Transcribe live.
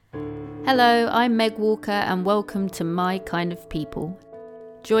Hello, I'm Meg Walker and welcome to My Kind of People.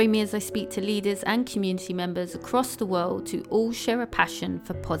 Join me as I speak to leaders and community members across the world who all share a passion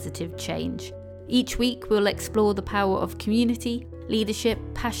for positive change. Each week we'll explore the power of community, leadership,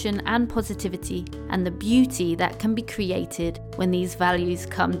 passion and positivity, and the beauty that can be created when these values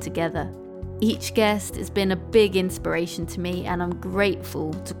come together. Each guest has been a big inspiration to me and I'm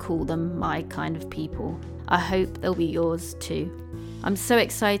grateful to call them my kind of people. I hope they'll be yours too. I'm so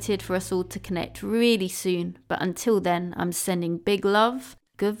excited for us all to connect really soon, but until then, I'm sending big love,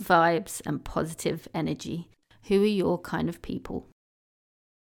 good vibes, and positive energy. Who are your kind of people?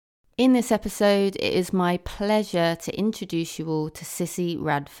 In this episode, it is my pleasure to introduce you all to Sissy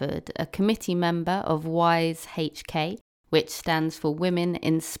Radford, a committee member of WISE HK, which stands for Women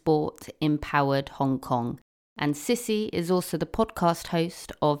in Sport Empowered Hong Kong. And Sissy is also the podcast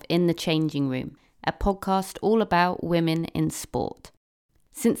host of In the Changing Room, a podcast all about women in sport.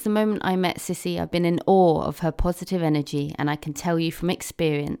 Since the moment I met Sissy, I've been in awe of her positive energy, and I can tell you from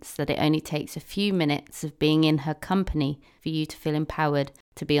experience that it only takes a few minutes of being in her company for you to feel empowered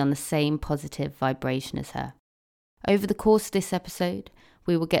to be on the same positive vibration as her. Over the course of this episode,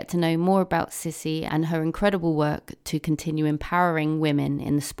 we will get to know more about Sissy and her incredible work to continue empowering women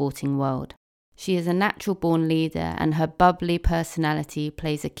in the sporting world. She is a natural-born leader and her bubbly personality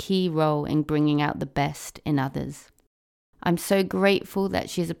plays a key role in bringing out the best in others. I'm so grateful that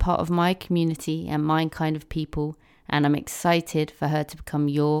she is a part of my community and my kind of people, and I'm excited for her to become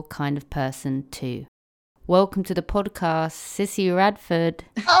your kind of person too. Welcome to the podcast, Sissy Radford.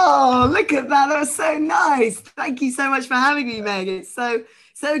 Oh, look at that. That was so nice. Thank you so much for having me, Meg. It's so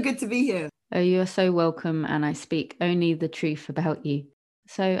good to be here. Oh, you are so welcome, and I speak only the truth about you.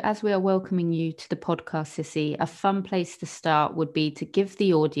 So as we are welcoming you to the podcast, Sissy, a fun place to start would be to give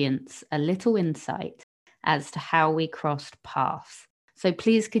the audience a little insight as to how we crossed paths. So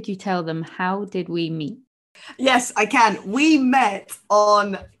please could you tell them, how did we meet? Yes, I can. We met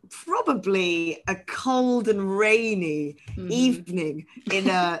on probably a cold and rainy evening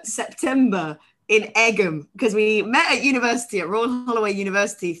in September in Egham, because we met at university, at Royal Holloway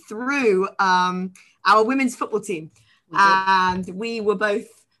University, through our women's football team. And we were both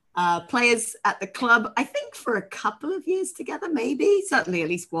players at the club, I think for a couple of years together, maybe, certainly at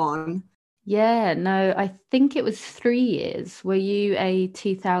least one. Yeah, no, I think it was 3 years. Were you a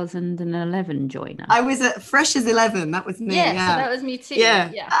 2011 joiner? I was at fresh as 11. That was me. Yeah, so that was me too.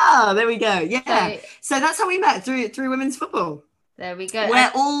 Yeah. Oh, there we go. Yeah. So that's how we met, through women's football. There we go.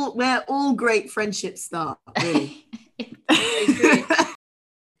 Where all great friendships start, really.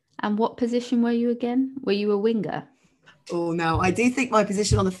 And what position were you again? Were you a winger? Oh, no, I do think my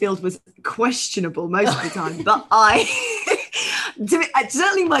position on the field was questionable most of the time, but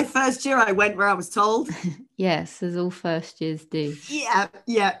certainly my first year I went where I was told. Yes, as all first years do. Yeah.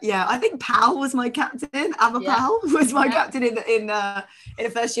 I think Powell was my captain. Powell was my captain in the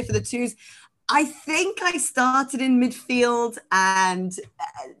first year for the twos. I think I started in midfield and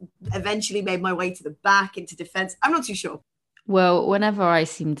eventually made my way to the back into defense. I'm not too sure. Well, whenever I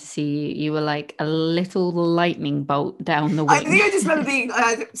seem to see you, you were like a little lightning bolt down the wing. I think I just remember being,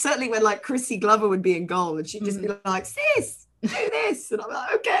 certainly when like Chrissy Glover would be in goal and she'd just be like, sis, do this. And I'm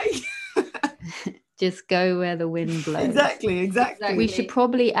like, okay. Just go where the wind blows. Exactly. We should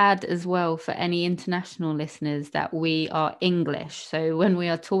probably add as well, for any international listeners, that we are English. So when we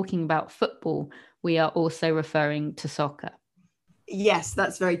are talking about football, we are also referring to soccer. Yes,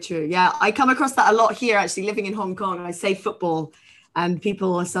 that's very true. Yeah, I come across that a lot here, actually, living in Hong Kong. I say football and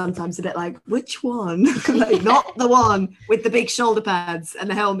people are sometimes a bit like, which one? Like, not the one with the big shoulder pads and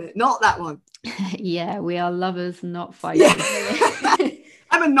the helmet, not that one. Yeah, we are lovers, not fighters. Yeah.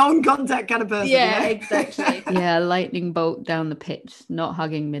 I'm a non-contact kind of person. Yeah, exactly. Yeah, lightning bolt down the pitch, not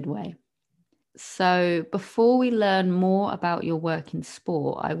hugging midway. So before we learn more about your work in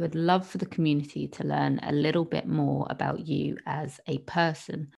sport, I would love for the community to learn a little bit more about you as a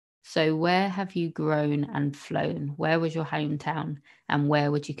person. So where have you grown and flown? Where was your hometown? And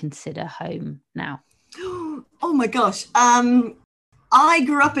where would you consider home now? Oh my gosh. I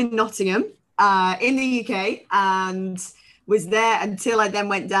grew up in Nottingham, in the UK, and was there until I then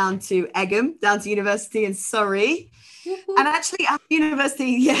went down to Egham, down to university in Surrey. And actually at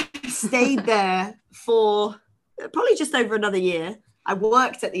university, stayed there for probably just over another year. I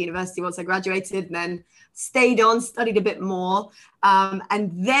worked at the university once I graduated and then stayed on, studied a bit more.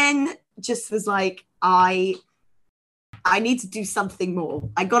 And then just was like, I need to do something more.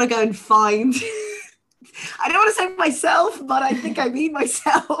 I got to go and find, I don't want to say myself, but I think I mean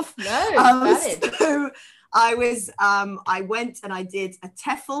myself. So I went and I did a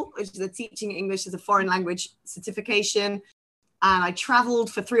TEFL, which is a Teaching English as a Foreign Language certification. And I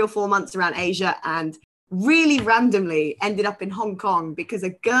traveled for 3 or 4 months around Asia and really randomly ended up in Hong Kong because a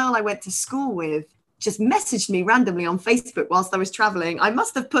girl I went to school with just messaged me randomly on Facebook whilst I was traveling. I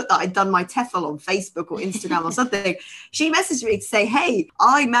must have put that I'd done my TEFL on Facebook or Instagram or something. She messaged me to say, hey,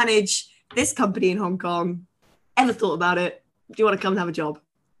 I manage this company in Hong Kong. Ever thought about it? Do you want to come and have a job?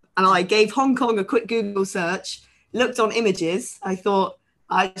 And I gave Hong Kong a quick Google search, looked on images. I thought,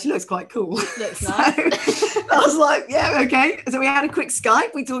 she looks quite cool. Looks nice. So I was like, yeah, okay. So we had a quick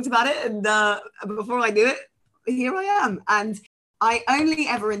Skype. We talked about it. And before I knew it, here I am. And I only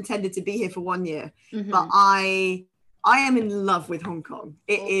ever intended to be here for 1 year. Mm-hmm. But I am in love with Hong Kong.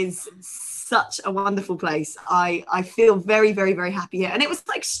 It is such a wonderful place. I feel very, very, very happy here. And it was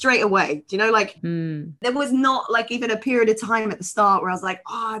like straight away, you know, like there was not like even a period of time at the start where I was like,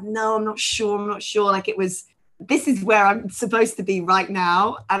 oh, no, I'm not sure. Like it was, this is where I'm supposed to be right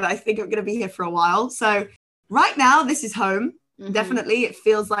now. And I think I'm going to be here for a while. So right now, this is home. Mm-hmm. Definitely. It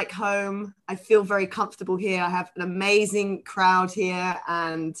feels like home. I feel very comfortable here. I have an amazing crowd here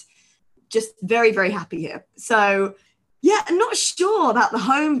and just very, very happy here. So yeah, I'm not sure about the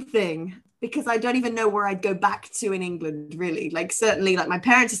home thing because I don't even know where I'd go back to in England, really. Like certainly like my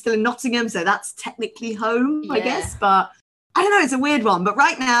parents are still in Nottingham. So that's technically home, I guess. But I don't know. It's a weird one. But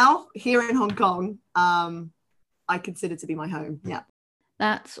right now here in Hong Kong, I consider to be my home. Yeah.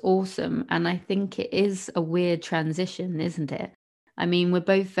 That's awesome. And I think it is a weird transition, isn't it? I mean, we're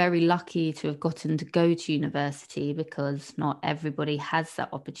both very lucky to have gotten to go to university because not everybody has that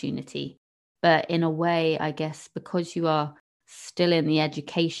opportunity. But in a way, I guess, because you are still in the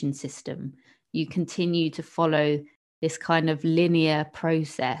education system, you continue to follow this kind of linear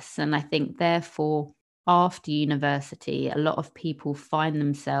process. And I think, therefore, after university, a lot of people find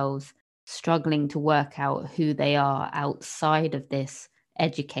themselves struggling to work out who they are outside of this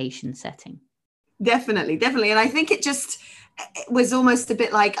education setting. Definitely. And I think it was almost a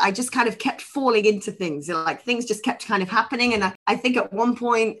bit like I just kind of kept falling into things, like things just kept kind of happening. And I think at one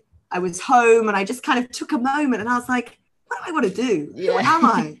point I was home and I just kind of took a moment and I was like, what do I want to do? Who am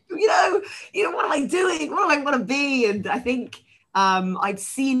I? You know, what am I doing? What do I want to be? And I think I'd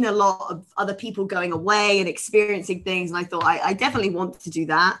seen a lot of other people going away and experiencing things. And I thought I definitely want to do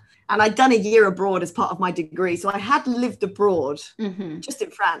that. And I'd done a year abroad as part of my degree. So I had lived abroad, just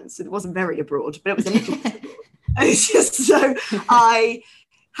in France. It wasn't very abroad, but it was a little bit abroad. It's just so I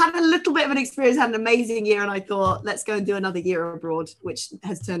had a little bit of an experience, had an amazing year. And I thought, let's go and do another year abroad, which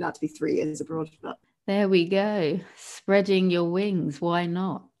has turned out to be 3 years abroad. But there we go. Spreading your wings. Why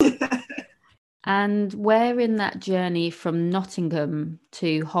not? And where in that journey from Nottingham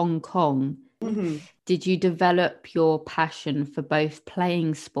to Hong Kong, did you develop your passion for both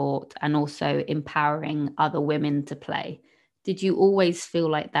playing sport and also empowering other women to play? Did you always feel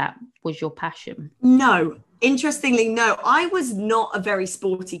like that was your passion? No, interestingly, no. I was not a very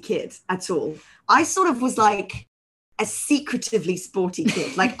sporty kid at all. I sort of was like a secretively sporty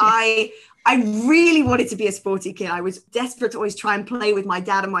kid. Like I really wanted to be a sporty kid. I was desperate to always try and play with my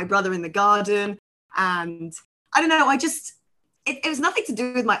dad and my brother in the garden. And I don't know, it was nothing to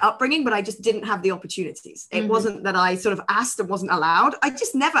do with my upbringing, but I just didn't have the opportunities. It wasn't that I sort of asked and wasn't allowed. I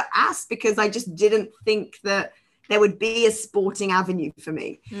just never asked because I just didn't think that there would be a sporting avenue for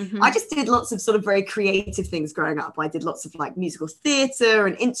me. I just did lots of sort of very creative things growing up. I did lots of like musical theatre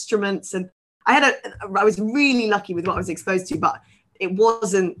and instruments. And I was really lucky with what I was exposed to, but it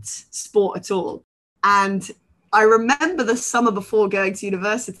wasn't sport at all. And I remember the summer before going to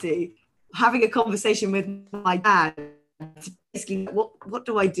university, having a conversation with my dad, basically, what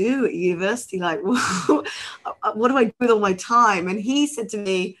do I do at university? Like, what do I do with all my time? And he said to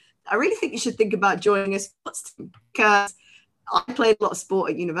me, I really think you should think about joining a sports team because I played a lot of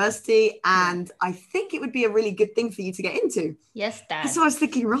sport at university and I think it would be a really good thing for you to get into. Yes, Dad. And so I was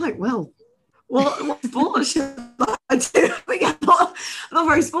thinking, right, well, what sport should I do? I'm not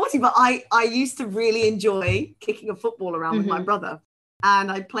very sporty, but I used to really enjoy kicking a football around with my brother.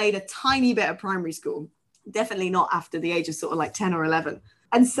 And I played a tiny bit at primary school, definitely not after the age of sort of like 10 or 11.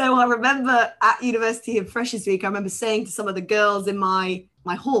 And so I remember at University of Freshers Week, I remember saying to some of the girls in my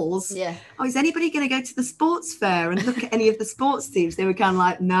halls, oh, is anybody going to go to the sports fair and look at any of the sports teams? They were kind of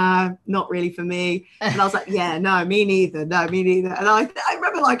like, no, not really for me. And I was like, yeah, no, me neither. And I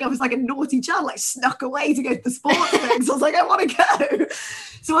remember like I was like a naughty child, like snuck away to go to the sports things. I was like, I want to go.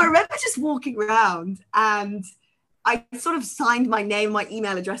 So I remember just walking around and I sort of signed my name, my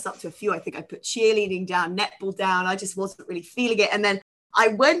email address up to a few. I think I put cheerleading down, netball down. I just wasn't really feeling it. And then I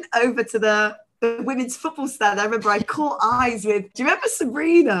went over to the women's football stand. I remember I caught eyes with, do you remember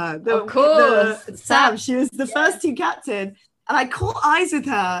Sabrina? Of course. Sam, she was the first team captain. And I caught eyes with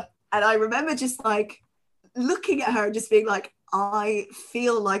her. And I remember just like looking at her and just being like, I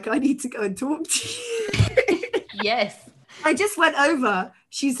feel like I need to go and talk to you. Yes. I just went over.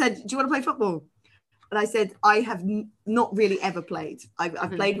 She said, do you want to play football? And I said, I have not really ever played.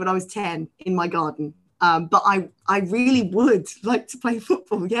 I've played when I was 10 in my garden. But I really would like to play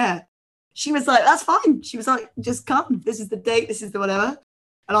football. Yeah. She was like, that's fine. She was like, just come. This is the date. This is the whatever.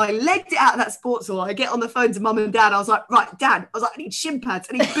 And I legged it out of that sports hall. I get on the phone to mum and dad. I was like, right, dad. I was like, I need shin pads.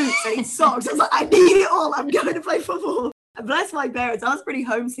 I need boots. I need socks. I was like, I need it all. I'm going to play football. And bless my parents. I was pretty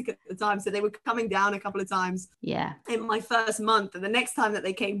homesick at the time. So they were coming down a couple of times. Yeah. In my first month. And the next time that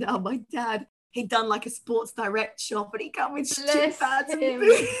they came down, my dad, he'd done like a Sports Direct shop and he'd come with shin pads and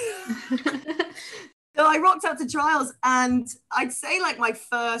boots. So I rocked up to trials, and I'd say like my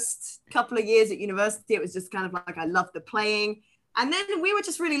first couple of years at university, it was just kind of like I loved the playing. And then we were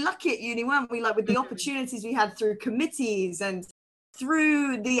just really lucky at uni, weren't we? Like with the opportunities we had through committees and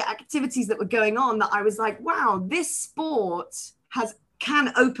through the activities that were going on, that I was like, wow, this sport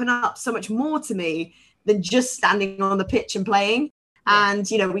can open up so much more to me than just standing on the pitch and playing. Yeah. And,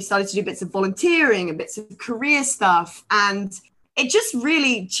 you know, we started to do bits of volunteering and bits of career stuff. And it just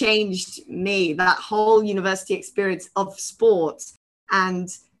really changed me, that whole university experience of sports, and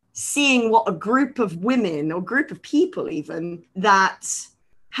seeing what a group of women or group of people even that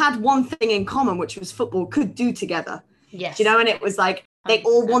had one thing in common, which was football, could do together. Yes. You know, and it was like they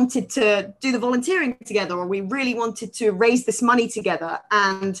all wanted to do the volunteering together, or we really wanted to raise this money together.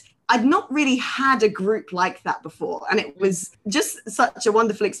 And I'd not really had a group like that before. And it was just such a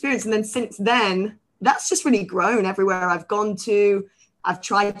wonderful experience. And then since then, that's just really grown everywhere I've gone to. I've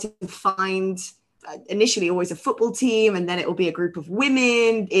tried to find initially always a football team, and then it will be a group of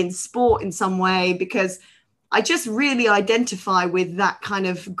women in sport in some way, because I just really identify with that kind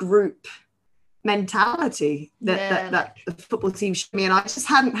of group mentality that the football team showed me. And I just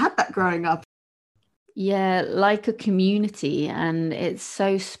hadn't had that growing up. Yeah, like a community. And it's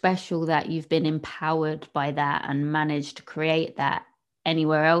so special that you've been empowered by that and managed to create that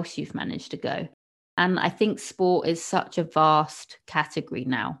anywhere else you've managed to go. And I think sport is such a vast category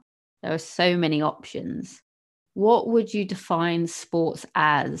now. There are so many options. What would you define sports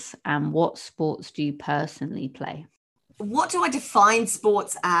as, and what sports do you personally play? What do I define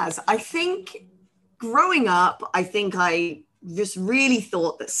sports as? I think growing up, I just really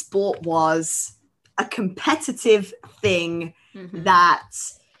thought that sport was a competitive thing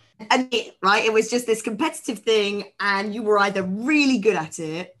right? It was just this competitive thing, and you were either really good at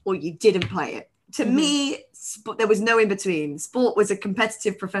it or you didn't play it. To me, there was no in between. Sport was a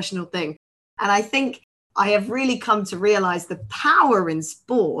competitive professional thing. And I think I have really come to realize the power in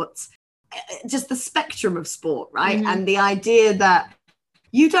sport, just the spectrum of sport, right? And the idea that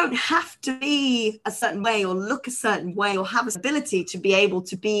you don't have to be a certain way or look a certain way or have an ability to be able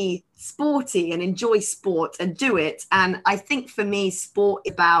to be sporty and enjoy sport and do it. And I think for me, sport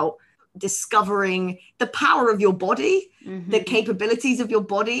is about discovering the power of your body, the capabilities of your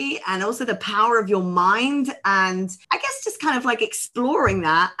body, and also the power of your mind. And I guess just kind of like exploring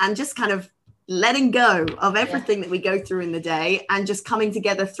that and just kind of letting go of everything that we go through in the day and just coming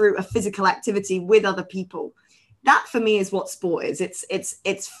together through a physical activity with other people. That for me is what sport is.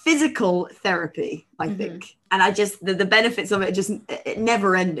 It's physical therapy, I think. And I just, the benefits of it are just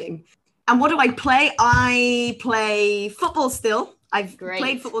never ending. And what do I play? I play football still. I've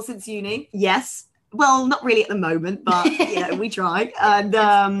played football since uni. Yes. Well, not really at the moment, but you know, we try. And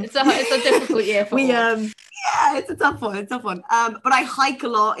it's a difficult year for it's a tough one. But I hike a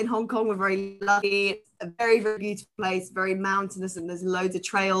lot in Hong Kong. We're very lucky. It's a very, very beautiful place, very mountainous, and there's loads of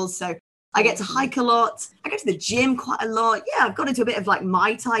trails. So I get to hike a lot. I go to the gym quite a lot. Yeah, I've got into a bit of like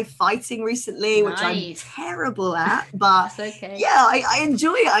Muay Thai fighting recently, which I'm terrible at. But yeah, I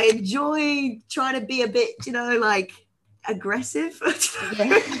enjoy it. I enjoy trying to be a bit, you know, like aggressive.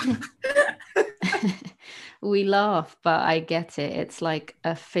 We laugh, but I get it. It's like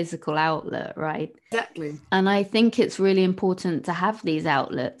a physical outlet, right? Exactly. And I think it's really important to have these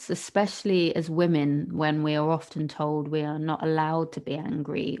outlets, especially as women, when we are often told we are not allowed to be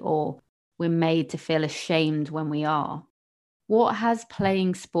angry, or we're made to feel ashamed when we are. What has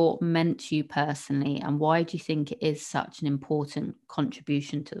playing sport meant to you personally, and why do you think it is such an important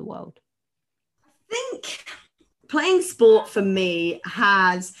contribution to the world? I think playing sport for me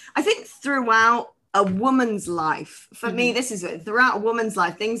has, I think throughout a woman's life, for me, this is it, throughout a woman's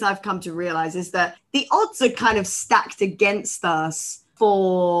life, things I've come to realize is that the odds are kind of stacked against us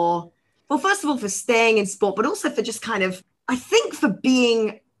for, well, first of all, for staying in sport, but also for just kind of, I think for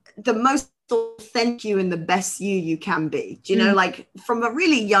being the most authentic you and the best you can be. Do you know, like from a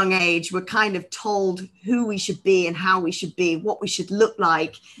really young age, we're kind of told who we should be and how we should be, what we should look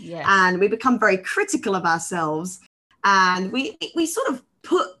like. And we become very critical of ourselves. And we sort of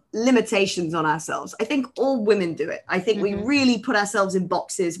put limitations on ourselves. I think all women do it. I think we really put ourselves in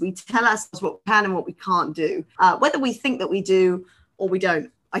boxes. We tell ourselves what we can and what we can't do, whether we think that we do or we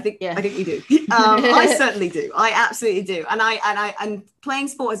don't. I think we do. I certainly do. I absolutely do. And playing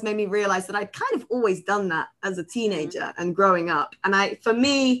sport has made me realize that I'd kind of always done that as a teenager and growing up. And for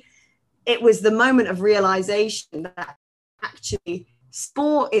me, it was the moment of realization that actually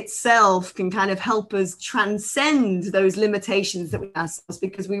sport itself can kind of help us transcend those limitations that we have ourselves,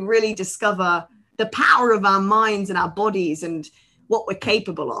 because we really discover the power of our minds and our bodies and what we're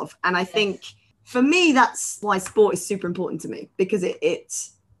capable of. And I think for me, that's why sport is super important to me, because it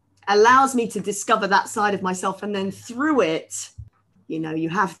allows me to discover that side of myself. And then through it, you know, you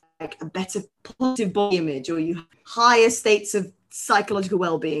have like a better positive body image, or you have higher states of psychological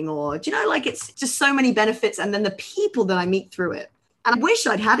well-being, or, you know, like it's just so many benefits. And then the people that I meet through it. And I wish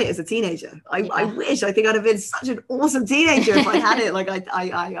I'd had it as a teenager. I wish. I think I'd have been such an awesome teenager if I'd had it. Like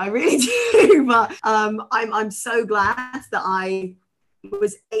I really do. But I'm so glad that I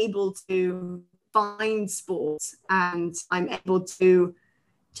was able to find sports, and I'm able to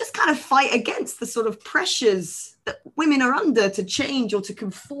just kind of fight against the sort of pressures that women are under to change or to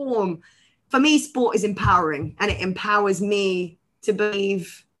conform. For me, sport is empowering, and it empowers me to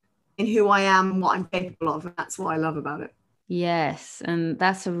believe in who I am and what I'm capable of. And that's what I love about it. Yes, and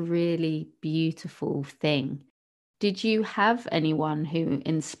that's a really beautiful thing. Did you have anyone who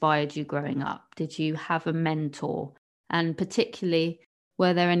inspired you growing up? Did you have a mentor? And particularly,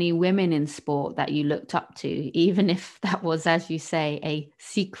 were there any women in sport that you looked up to, even if that was, as you say, a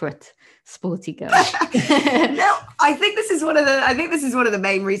secret sporty girl? No, I think this is one of the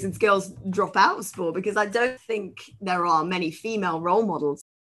main reasons girls drop out of sport, because I don't think there are many female role models,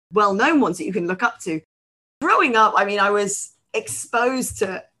 well-known ones that you can look up to. Growing up, I mean, I was exposed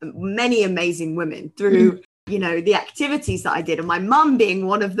to many amazing women through, you know, the activities that I did, and my mum being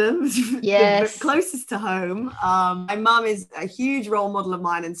one of them, yes, the closest to home. My mum is a huge role model of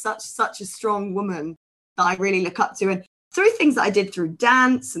mine, and such a strong woman that I really look up to. And through things that I did through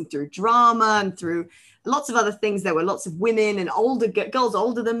dance and through drama and through lots of other things, there were lots of women and older girls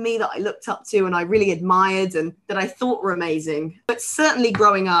older than me that I looked up to and I really admired and that I thought were amazing. But certainly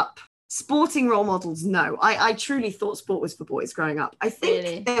growing up, sporting role models, no. I truly thought sport was for boys growing up. I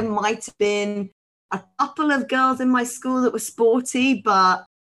think there might have been a couple of girls in my school that were sporty, but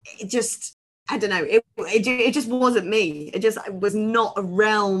it just, I don't know, it just wasn't me. It was not a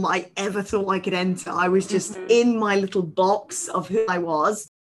realm I ever thought I could enter. I was just in my little box of who I was,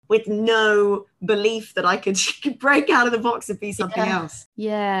 with no belief that I could break out of the box and be something else.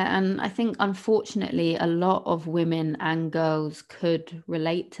 Yeah, and I think unfortunately a lot of women and girls could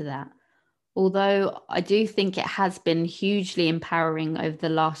relate to that. Although I do think it has been hugely empowering over the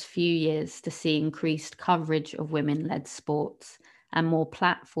last few years to see increased coverage of women-led sports and more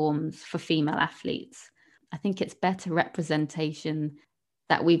platforms for female athletes. I think it's better representation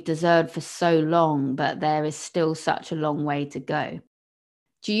that we've deserved for so long, but there is still such a long way to go.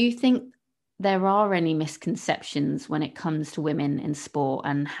 Do you think there are any misconceptions when it comes to women in sport,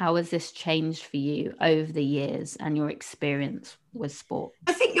 and how has this changed for you over the years and your experience with sport?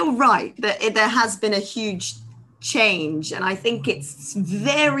 I think you're right that there has been a huge change, and I think it's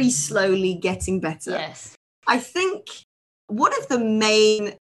very slowly getting better. Yes. I think one of the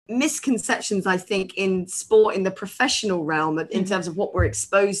main misconceptions, I think, in sport, in the professional realm, in terms of what we're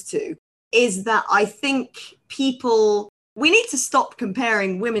exposed to, is that I think we need to stop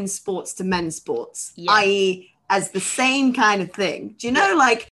comparing women's sports to men's sports, i.e. as the same kind of thing. Do you know,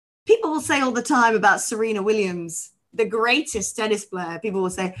 like, people will say all the time about Serena Williams, the greatest tennis player. People will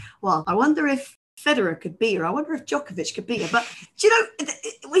say, well, I wonder if Federer could beat her. I wonder if Djokovic could beat her. But, do you know,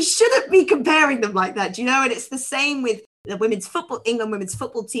 we shouldn't be comparing them like that, do you know? And it's the same with the England women's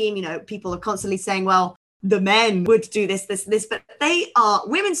football team. You know, people are constantly saying, well, the men would do this, but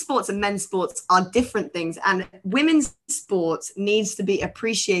women's sports and men's sports are different things. And women's sports needs to be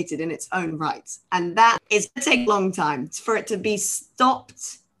appreciated in its own right. And that is going to take a long time for it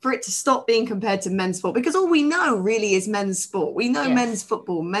to stop being compared to men's sport, because all we know really is men's sport. We know men's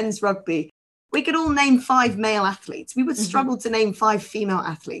football, men's rugby. We could all name 5 male athletes. We would struggle to name 5 female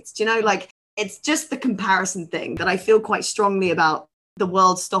athletes. Do you know, like, it's just the comparison thing that I feel quite strongly about the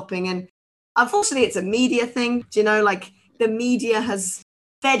world stopping. And unfortunately, it's a media thing. Do you know, like, the media has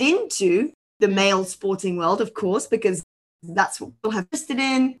fed into the male sporting world, of course, because that's what people have interested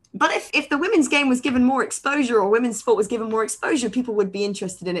in. But if the women's game was given more exposure, or women's sport was given more exposure, people would be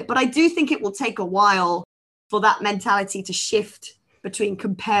interested in it. But I do think it will take a while for that mentality to shift between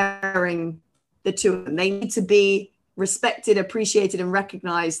comparing the two of them. They need to be respected, appreciated, and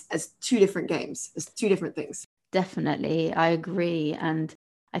recognized as 2 different games, as 2 different things. Definitely, I agree. And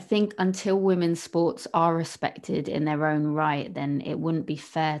I think until women's sports are respected in their own right, then it wouldn't be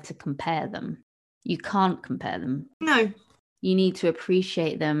fair to compare them. You can't compare them. No. You need to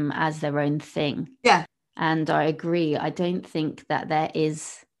appreciate them as their own thing. Yeah. And I agree. I don't think that there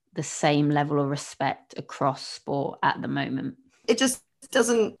is the same level of respect across sport at the moment. It just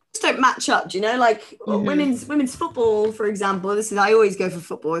don't match up, do you know? Like women's football, for example. I always go for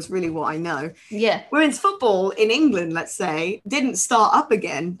football. It's really what I know. Yeah. Women's football in England, let's say, didn't start up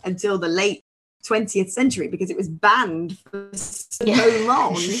again until the late 20th century because it was banned for so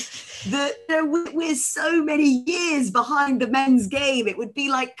long. We're so many years behind the men's game. It would be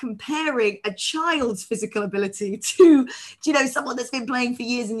like comparing a child's physical ability to, someone that's been playing for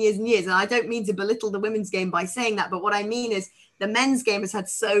years and years and years. And I don't mean to belittle the women's game by saying that, but what I mean is the men's game has had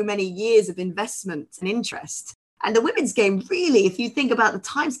so many years of investment and interest. And the women's game, really, if you think about the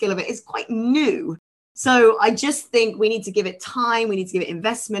timescale of it, is quite new. So I just think we need to give it time, we need to give it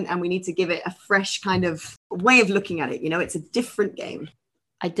investment, and we need to give it a fresh kind of way of looking at it. It's a different game.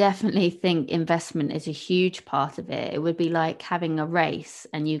 I definitely think investment is a huge part of it. It would be like having a race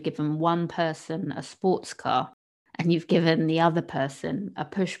and you've given one person a sports car and you've given the other person a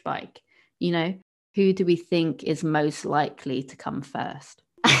push bike. Who do we think is most likely to come first?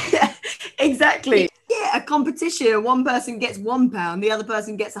 Yeah, exactly. Yeah, a competition. One person gets £1, the other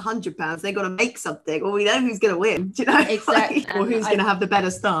person gets £100. They got to make something, or we know who's going to win. Exactly. Or who's going to have the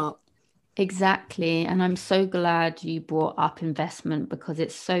better start. Exactly. And I'm so glad you brought up investment because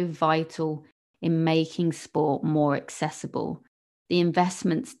it's so vital in making sport more accessible. The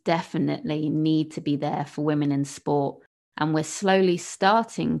investments definitely need to be there for women in sport. And we're slowly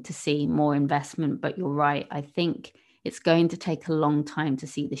starting to see more investment. But you're right. I think it's going to take a long time to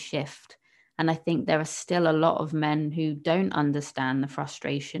see the shift. And I think there are still a lot of men who don't understand the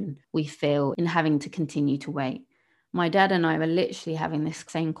frustration we feel in having to continue to wait. My dad and I were literally having this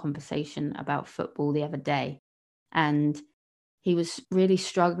same conversation about football the other day. And he was really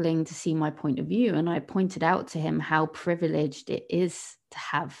struggling to see my point of view. And I pointed out to him how privileged it is to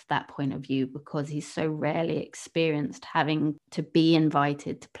have that point of view because he's so rarely experienced having to be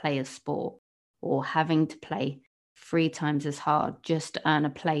invited to play a sport or having to play 3 times as hard just to earn a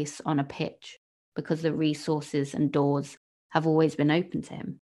place on a pitch because the resources and doors have always been open to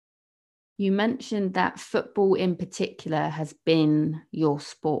him. You mentioned that football in particular has been your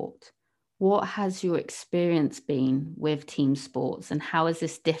sport. What has your experience been with team sports and how has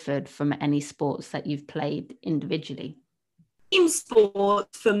this differed from any sports that you've played individually? Team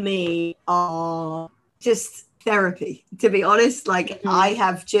sports for me are just therapy, to be honest.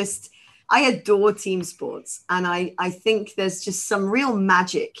 I adore team sports, and I think there's just some real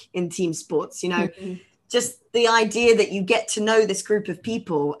magic in team sports, just the idea that you get to know this group of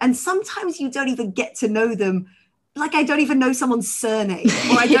people, and sometimes you don't even get to know them. Like, I don't even know someone's surname,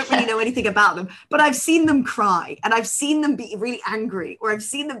 or I don't really know anything about them, but I've seen them cry, and I've seen them be really angry, or I've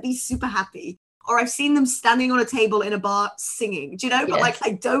seen them be super happy, or I've seen them standing on a table in a bar singing, But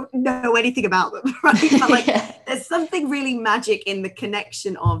I don't know anything about them, right? But there's something really magic in the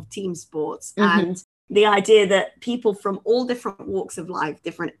connection of team sports and the idea that people from all different walks of life,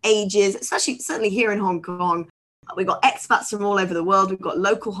 different ages, certainly here in Hong Kong, we've got expats from all over the world. We've got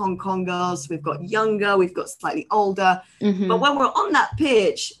local Hong Kong girls. We've got younger. We've got slightly older. But when we're on that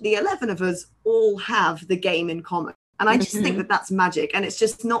pitch, the 11 of us all have the game in common. And I just think that that's magic. And it's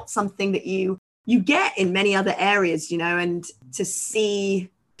just not something that you get in many other areas, and to see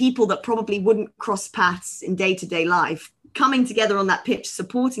people that probably wouldn't cross paths in day-to-day life coming together on that pitch,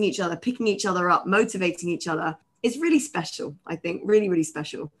 supporting each other, picking each other up, motivating each other is really special, I think, really, really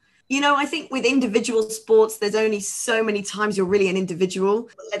special. I think with individual sports, there's only so many times you're really an individual.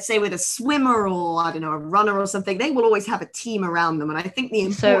 Let's say with a swimmer or, I don't know, a runner or something, they will always have a team around them. And I think the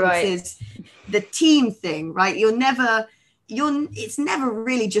importance is the team thing, right? It's never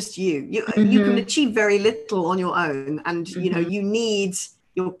really just you. You can achieve very little on your own. And, you need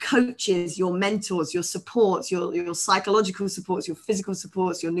your coaches, your mentors, your supports, your psychological supports, your physical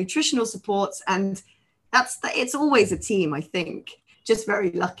supports, your nutritional supports. And it's always a team, I think. Just very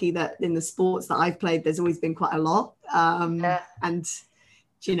lucky that in the sports that I've played, there's always been quite a lot. And,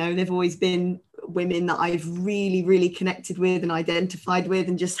 they've always been women that I've really, really connected with and identified with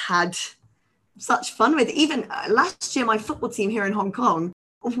and just had such fun with. Even last year, my football team here in Hong Kong,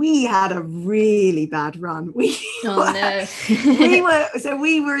 we had a really bad run. We were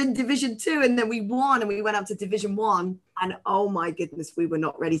in Division 2 and then we won and we went up to Division 1. And oh my goodness, we were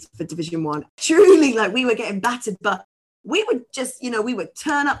not ready for Division 1. Truly, we were getting battered, but we would just, we would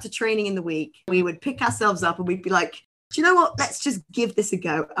turn up to training in the week. We would pick ourselves up and we'd be like, do you know what? Let's just give this a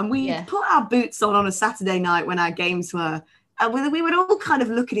go. And we put our boots on a Saturday night when our games were, and we would all kind of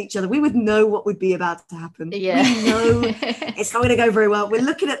look at each other. We would know what would be about to happen. Yeah. We know it's not going to go very well. We're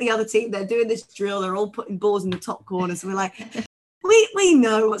looking at the other team. They're doing this drill. They're all putting balls in the top corner. So we're like, we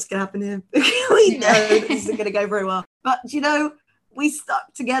know what's going to happen here. We know that this isn't going to go very well. But, you know, we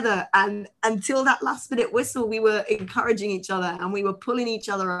stuck together, and until that last minute whistle, we were encouraging each other and we were pulling each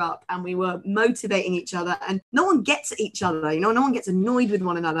other up and we were motivating each other, and no one gets at each other, you know, no one gets annoyed with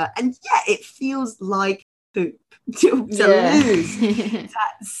one another. And yeah, it feels like poop to lose.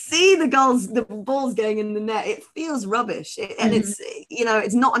 See the balls going in the net, it feels rubbish. And it's, you know,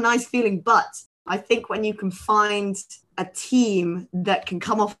 it's not a nice feeling. But I think when you can find a team that can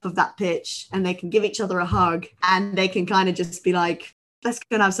come off of that pitch and they can give each other a hug and they can kind of just be like, let's go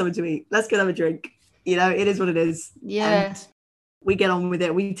and have something to eat, let's go and have a drink, you know, it is what it is. Yeah. And we get on with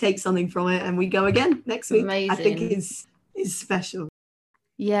it, we take something from it, and we go again next week. Amazing. I think it is special.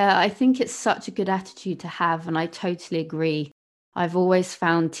 Yeah, I think it's such a good attitude to have, and I totally agree. I've always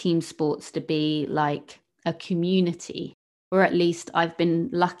found team sports to be like a community, or at least I've been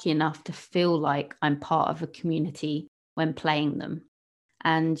lucky enough to feel like I'm part of a community when playing them.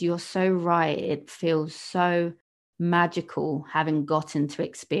 And you're so right, it feels so magical having gotten to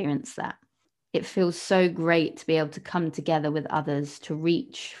experience that. It feels so great to be able to come together with others to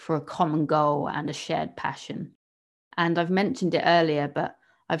reach for a common goal and a shared passion. And I've mentioned it earlier, but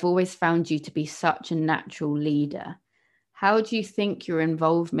I've always found you to be such a natural leader. How do you think your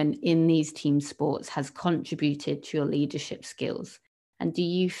involvement in these team sports has contributed to your leadership skills? And do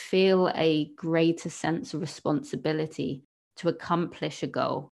you feel a greater sense of responsibility to accomplish a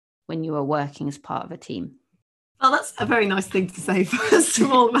goal when you are working as part of a team? Well, that's a very nice thing to say, first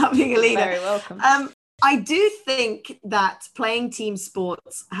of all, about being a leader. Very welcome. I do think that playing team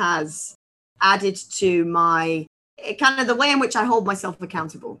sports has added to my kind of the way in which I hold myself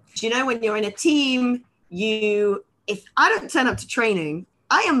accountable. Do you know, when you're in a team, if I don't turn up to training,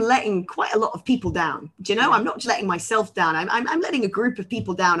 I am letting quite a lot of people down. Do you know, I'm not just letting myself down. I'm letting a group of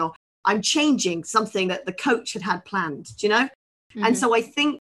people down, or I'm changing something that the coach had planned, do you know? Mm-hmm. And so I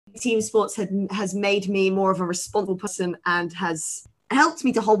think team sports has made me more of a responsible person and has helped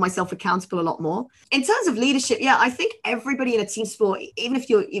me to hold myself accountable a lot more. In terms of leadership, yeah, I think everybody in a team sport, even if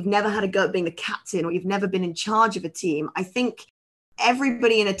you've never had a go at being the captain or you've never been in charge of a team, I think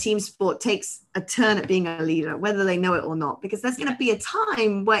everybody in a team sport takes a turn at being a leader, whether they know it or not, because there's going to be a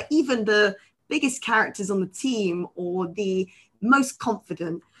time where even the biggest characters on the team or the most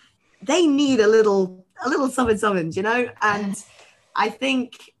confident, they need a little something, you know? And I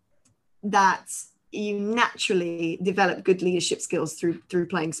think that you naturally develop good leadership skills through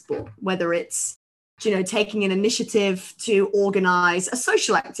playing sport, whether it's, you know, taking an initiative to organize a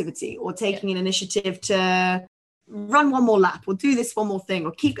social activity, or taking an initiative to run one more lap, or do this one more thing,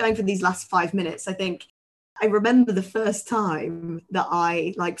 or keep going for these last 5 minutes. I think I remember the first time that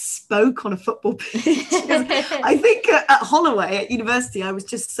I spoke on a football pitch. I think at Holloway at university, I was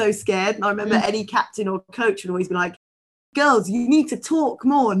just so scared. And I remember any captain or coach would always be like, girls, you need to talk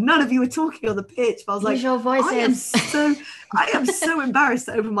more. None of you were talking on the pitch. But I was like, your voice I am so embarrassed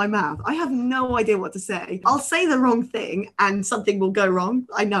to open my mouth. I have no idea what to say. I'll say the wrong thing and something will go wrong.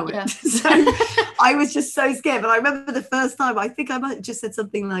 I know it. Yeah. So I was just so scared. But I remember the first time, I think I might have just said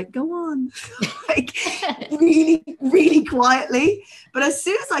something like, go on, really, really quietly. But as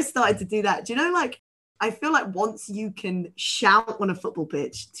soon as I started to do that, do you know, I feel like once you can shout on a football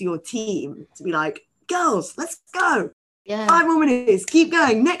pitch to your team to be like, girls, let's go. Yeah. 5 more minutes, keep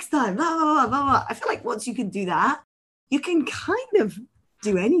going, next time, blah, blah, blah, blah, blah. I feel like once you can do that, you can kind of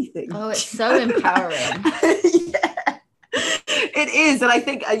do anything. Oh, it's so empowering. Yeah, it is. And I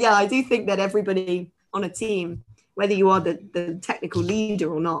think, I do think that everybody on a team, whether you are the technical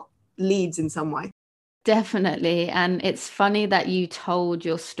leader or not, leads in some way. Definitely. And it's funny that you told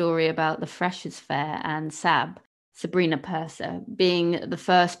your story about the Freshers' Fair and Sabrina Purser, being the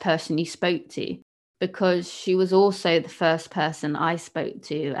first person you spoke to, because she was also the first person I spoke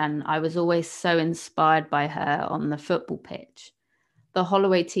to, and I was always so inspired by her on the football pitch. The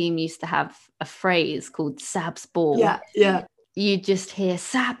Holloway team used to have a phrase called Sab's ball. Yeah. You just hear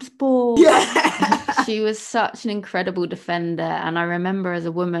Sab's ball. Yeah. She was such an incredible defender. And I remember, as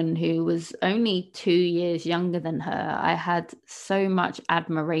a woman who was only 2 years younger than her, I had so much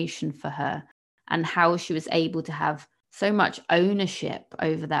admiration for her and how she was able to have so much ownership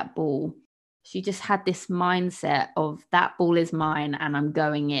over that ball. She just had this mindset of, that ball is mine and I'm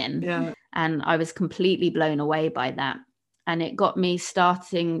going in. Yeah. And I was completely blown away by that. And it got me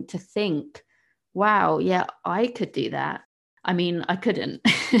starting to think, wow, yeah, I could do that. I mean, I couldn't.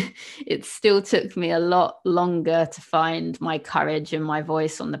 It still took me a lot longer to find my courage and my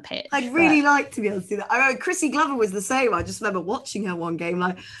voice on the pitch. I'd really like to be able to do that. I remember Chrissy Glover was the same. I just remember watching her one game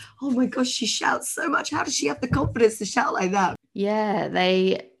like, oh my gosh, she shouts so much. How does she have the confidence to shout like that? Yeah,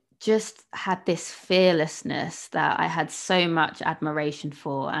 they just had this fearlessness that I had so much admiration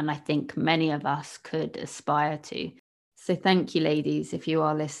for, and I think many of us could aspire to. So thank you, ladies, if you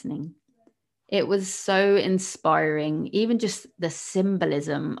are listening. It was so inspiring, even just the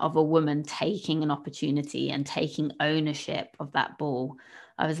symbolism of a woman taking an opportunity and taking ownership of that ball.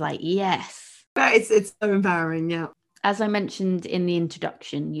 I was like, yes. It's so empowering, yeah. As I mentioned in the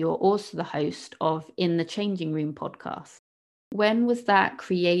introduction, you're also the host of In the Changing Room podcast. When was that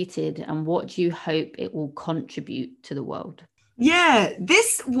created and what do you hope it will contribute to the world? Yeah,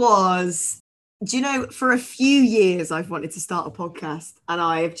 this was, do you know, for a few years I've wanted to start a podcast, and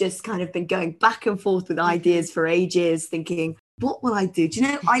I've just kind of been going back and forth with ideas for ages, thinking, what will I do? Do you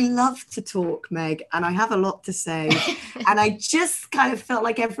know, I love to talk, Meg, and I have a lot to say. And I just kind of felt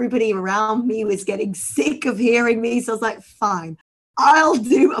like everybody around me was getting sick of hearing me. So I was like, fine, I'll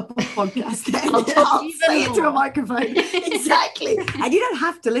do a podcast then. I'll say it to a microphone. Exactly. And you don't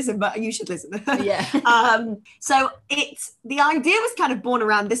have to listen, but you should listen. Yeah. So the idea was kind of born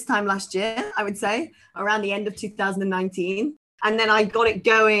around this time last year, I would say, around the end of 2019. And then I got it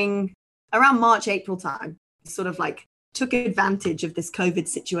going around March, April time, sort of like took advantage of this COVID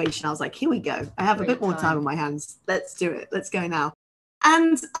situation. I was like, here we go. I have a bit more time on my hands. Let's do it. Let's go now.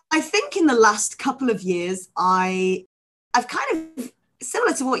 And I think in the last couple of years, I've kind of,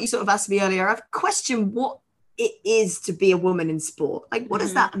 similar to what you sort of asked me earlier, I've questioned what it is to be a woman in sport. Like, what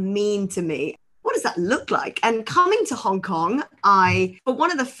does that mean to me? What does that look like? And coming to Hong Kong, I, for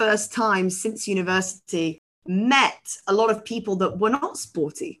one of the first times since university, met a lot of people that were not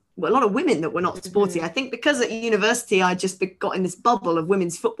sporty, a lot of women that were not sporty. I think because at university, I just got in this bubble of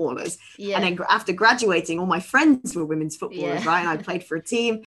women's footballers. Yeah. And then after graduating, all my friends were women's footballers, right? And I played for a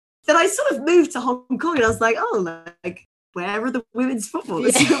team. Then I sort of moved to Hong Kong and I was like, oh, like, where are the women's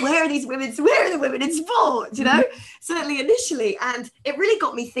footballers? Yeah. Where are the women in sport? You know, certainly initially. And it really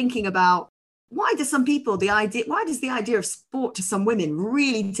got me thinking about why does the idea of sport to some women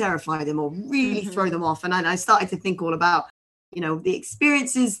really terrify them or really throw them off? And I started to think all about, you know, the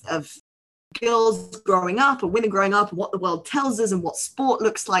experiences of girls growing up or women growing up, what the world tells us and what sport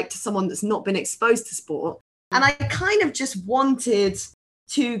looks like to someone that's not been exposed to sport. And I kind of just wanted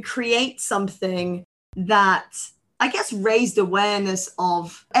to create something that I guess raised awareness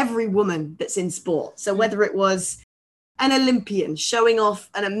of every woman that's in sport. So whether it was an Olympian showing off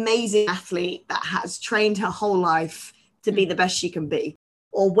an amazing athlete that has trained her whole life to be the best she can be,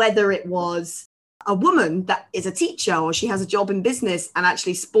 or whether it was a woman that is a teacher or she has a job in business and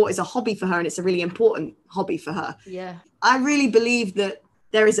actually sport is a hobby for her and it's a really important hobby for her. Yeah. I really believe that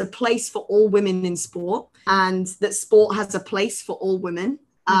there is a place for all women in sport and that sport has a place for all women.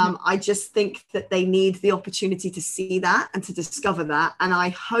 I just think that they need the opportunity to see that and to discover that. And I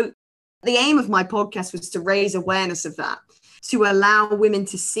hope the aim of my podcast was to raise awareness of that, to allow women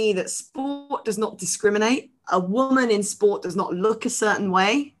to see that sport does not discriminate. A woman in sport does not look a certain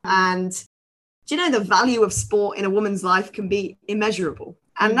way. And do you know, the value of sport in a woman's life can be immeasurable.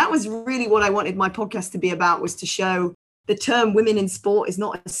 And that was really what I wanted my podcast to be about, was to show the term women in sport is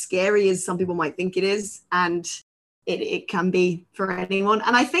not as scary as some people might think it is. And it can be for anyone.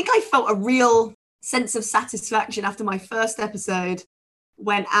 And I think I felt a real sense of satisfaction after my first episode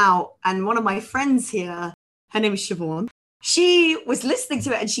went out. And one of my friends here, her name is Siobhan, she was listening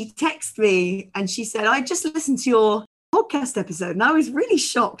to it and she texted me and she said, I just listened to your podcast episode. And I was really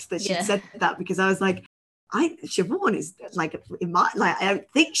shocked that she'd said that, because I was like, Siobhan is like, I don't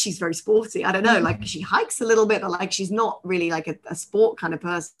think she's very sporty. I don't know, like she hikes a little bit, but like she's not really like a sport kind of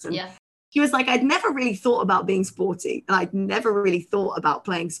person. Yeah. She was like, I'd never really thought about being sporty and I'd never really thought about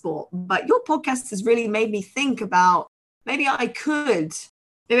playing sport. But your podcast has really made me think about maybe I could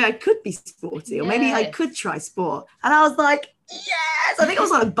be sporty, or maybe I could try sport. And I was like, yes, I think I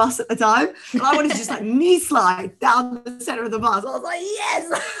was on a bus at the time. And I wanted to just like knee slide down the center of the bus. I was like,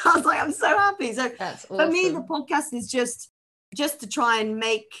 yes. I was like, I'm so happy. So that's awesome. For me, the podcast is just to try and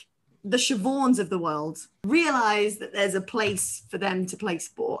make the Siobhans of the world realize that there's a place for them to play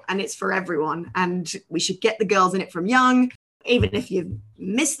sport and it's for everyone. And we should get the girls in it from young. Even if you've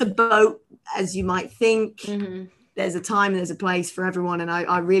missed the boat, as you might think, there's a time, there's a place for everyone. And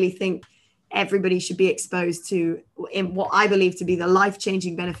I really think everybody should be exposed to in what I believe to be the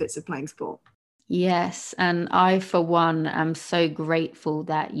life-changing benefits of playing sport. Yes. And I, for one, am so grateful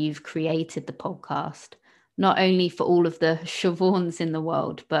that you've created the podcast, not only for all of the Siobhans in the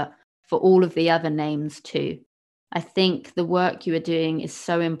world, but for all of the other names too. I think the work you are doing is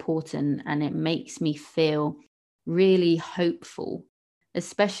so important, and it makes me feel really hopeful,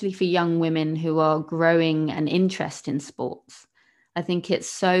 especially for young women who are growing an interest in sports. I think it's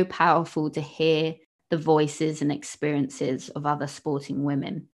so powerful to hear the voices and experiences of other sporting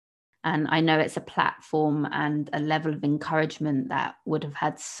women. And I know it's a platform and a level of encouragement that would have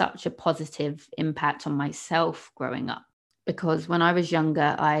had such a positive impact on myself growing up. Because when I was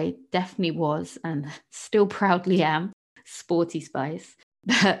younger, I definitely was, and still proudly am, sporty spice.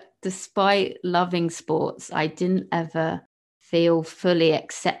 But despite loving sports, I didn't ever feel fully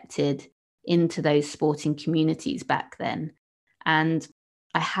accepted into those sporting communities back then. And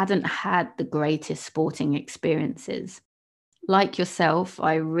I hadn't had the greatest sporting experiences. Like yourself,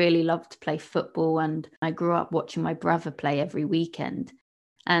 I really loved to play football, and I grew up watching my brother play every weekend.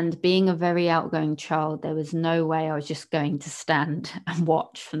 And being a very outgoing child, there was no way I was just going to stand and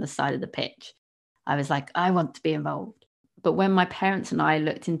watch from the side of the pitch. I was like, I want to be involved. But when my parents and I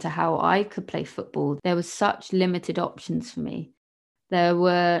looked into how I could play football, there was such limited options for me. There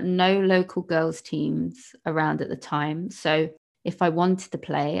were no local girls' teams around at the time. So if I wanted to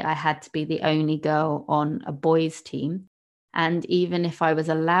play, I had to be the only girl on a boys' team. And even if I was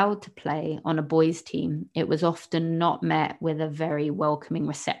allowed to play on a boys' team, it was often not met with a very welcoming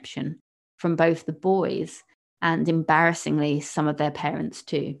reception from both the boys and, embarrassingly, some of their parents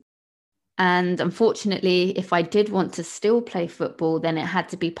too. And unfortunately, if I did want to still play football, then it had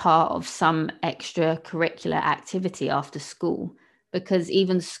to be part of some extracurricular activity after school, because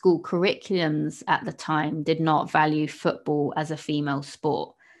even school curriculums at the time did not value football as a female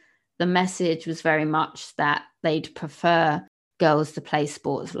sport. The message was very much that they'd prefer girls to play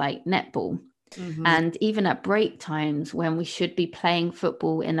sports like netball. Mm-hmm. And even at break times, when we should be playing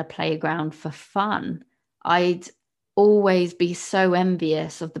football in a playground for fun, I'd always be so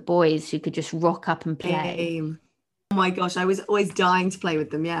envious of the boys who could just rock up and play. Oh my gosh, I was always dying to play with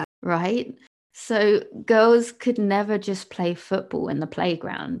them, yeah. Right? So girls could never just play football in the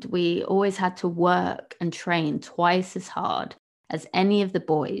playground. We always had to work and train twice as hard as any of the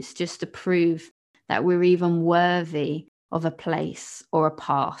boys just to prove that we're even worthy of a place or a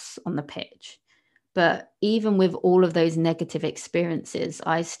pass on the pitch. But even with all of those negative experiences,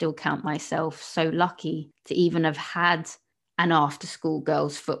 I still count myself so lucky to even have had an after-school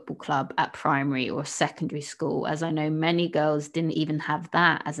girls' football club at primary or secondary school, as I know many girls didn't even have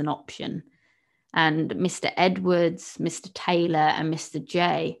that as an option. And Mr. Edwards, Mr. Taylor, and Mr.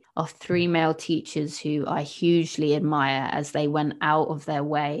 J are three male teachers who I hugely admire, as they went out of their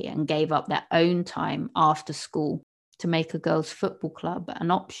way and gave up their own time after school to make a girls' football club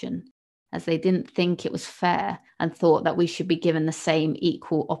an option, as they didn't think it was fair and thought that we should be given the same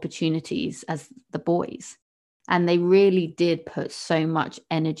equal opportunities as the boys. And they really did put so much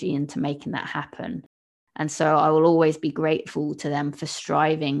energy into making that happen. And so I will always be grateful to them for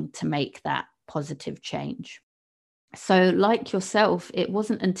striving to make that positive change. So like yourself, it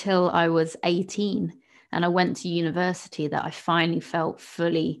wasn't until I was 18 and I went to university that I finally felt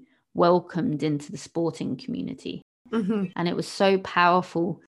fully welcomed into the sporting community. Mm-hmm. And it was so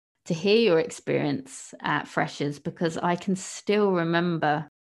powerful to hear your experience at Freshers, because I can still remember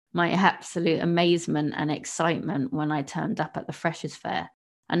my absolute amazement and excitement when I turned up at the Freshers Fair.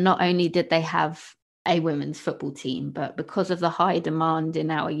 And not only did they have a women's football team, but because of the high demand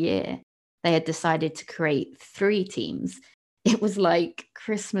in our year, they had decided to create 3 teams. It was like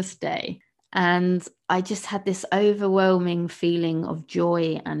Christmas Day. And I just had this overwhelming feeling of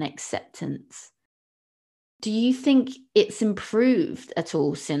joy and acceptance. Do you think it's improved at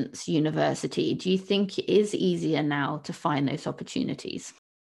all since university? Do you think it is easier now to find those opportunities?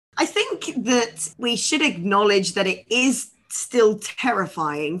 I think that we should acknowledge that it is still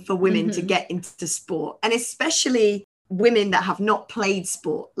terrifying for women to get into sport, and especially women that have not played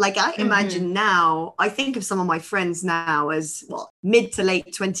sport. Like I imagine now, I think of some of my friends now as mid to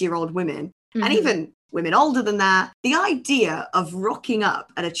late 20-year-old women, and even women older than that. The idea of rocking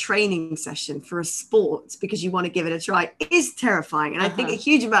up at a training session for a sport because you want to give it a try is terrifying. And I think a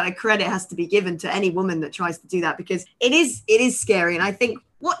huge amount of credit has to be given to any woman that tries to do that, because it is scary. And I think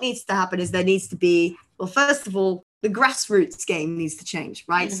what needs to happen is there needs to be, well, first of all, the grassroots game needs to change,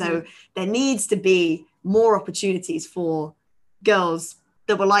 right? So there needs to be more opportunities for girls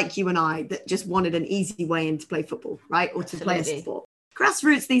that were like you and I, that just wanted an easy way in to play football, right? Or to play a sport.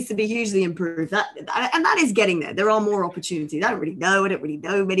 grassroots needs to be hugely improved. And that is getting there. There are more opportunities. I don't really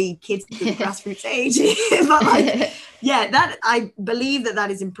know many kids at the grassroots age, but like, yeah, that I believe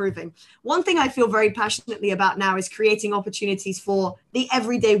that is improving. One thing I feel very passionately about now is creating opportunities for the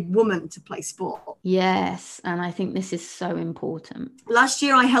everyday woman to play sport. Yes, and I think this is so important. Last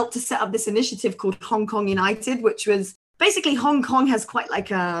year, I helped to set up this initiative called Hong Kong United, which was basically Hong Kong has quite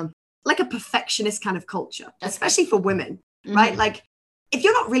like a perfectionist kind of culture, especially for women, right? Like, if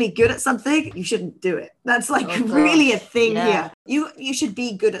you're not really good at something, you shouldn't do it. That's like really a thing here. You should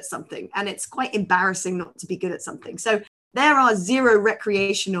be good at something. And it's quite embarrassing not to be good at something. So there are 0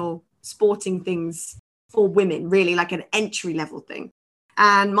 recreational sporting things for women, really like an entry level thing.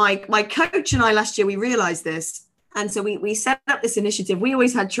 And my coach and I last year, we realized this. And so we set up this initiative. We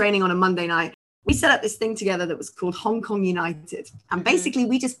always had training on a Monday night. We set up this thing together that was called Hong Kong United. And basically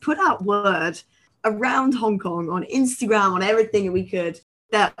we just put out word around Hong Kong on Instagram, on everything we could,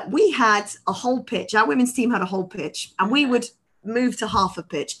 that we had a whole pitch. Our women's team had a whole pitch, and we would move to half a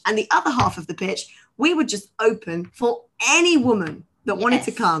pitch, and the other half of the pitch we would just open for any woman that wanted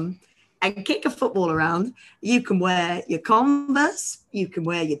to come and kick a football around. You can wear your Converse, you can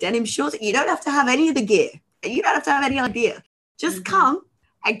wear your denim shorts, you don't have to have any of the gear, you don't have to have any idea, just come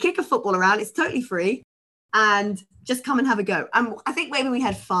and kick a football around. It's totally free, and just come and have a go. And I think maybe we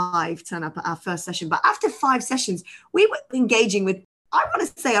had 5 turn up at our first session, but after 5 sessions, we were engaging with, I want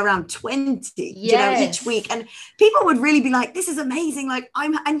to say, around 20, each week. And people would really be like, this is amazing. Like I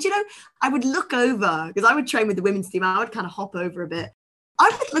would look over, because I would train with the women's team. I would kind of hop over a bit. I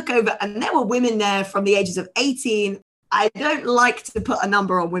would look over, and there were women there from the ages of 18. I don't like to put a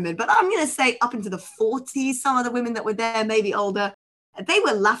number on women, but I'm going to say up into the 40s, some of the women that were there, maybe older. They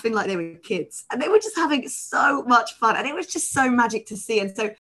were laughing like they were kids, and they were just having so much fun, and it was just so magic to see. And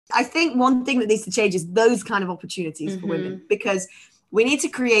so I think one thing that needs to change is those kind of opportunities for women, because we need to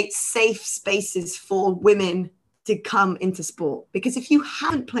create safe spaces for women to come into sport. Because if you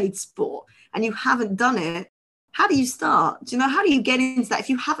haven't played sport and you haven't done it, how do you start? Do you know, how do you get into that if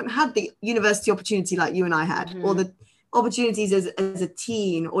you haven't had the university opportunity like you and I had, or the opportunities as a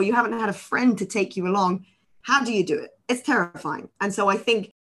teen, or you haven't had a friend to take you along? How do you do it? It's terrifying. And so I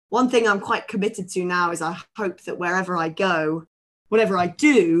think one thing I'm quite committed to now is I hope that wherever I go, whatever I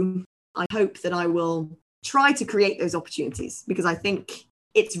do, I hope that I will try to create those opportunities, because I think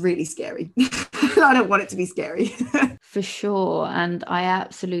it's really scary. I don't want it to be scary. For sure. And I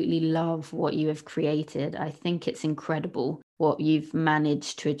absolutely love what you have created. I think it's incredible what you've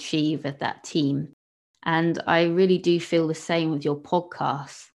managed to achieve with that team. And I really do feel the same with your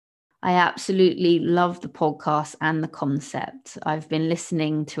podcast. I absolutely love the podcast and the concept. I've been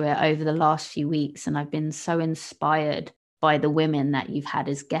listening to it over the last few weeks, and I've been so inspired by the women that you've had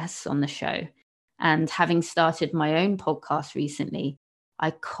as guests on the show. And having started my own podcast recently,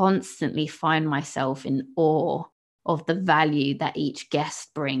 I constantly find myself in awe of the value that each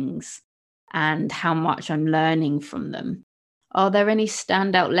guest brings and how much I'm learning from them. Are there any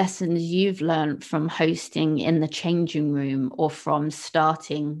standout lessons you've learned from hosting in the changing room or from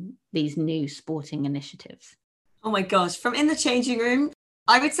starting these new sporting initiatives? Oh my gosh, from in the changing room,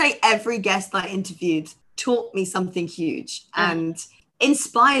 I would say every guest I interviewed taught me something huge and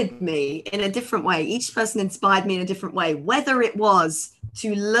inspired me in a different way. Each person inspired me in a different way, whether it was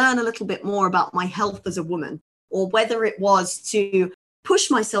to learn a little bit more about my health as a woman, or whether it was to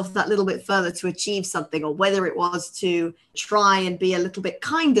push myself that little bit further to achieve something, or whether it was to try and be a little bit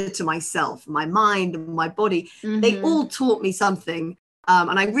kinder to myself, my mind and my body. They all taught me something.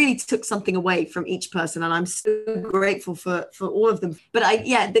 And I really took something away from each person, and I'm so grateful for all of them. But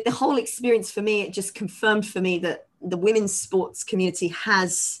the whole experience for me, it just confirmed for me that the women's sports community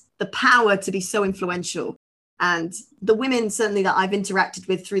has the power to be so influential. And the women certainly that I've interacted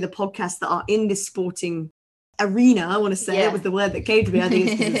with through the podcast that are in this sporting arena, I want to say, that was the word that came to me. I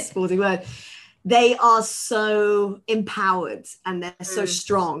think it's a sporting word. They are so empowered, and they're so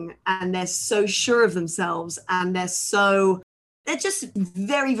strong, and they're so sure of themselves, and they're just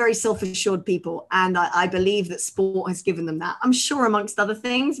very, very self-assured people. And I believe that sport has given them that, I'm sure, amongst other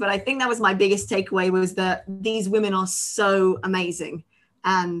things. But I think that was my biggest takeaway, was that these women are so amazing,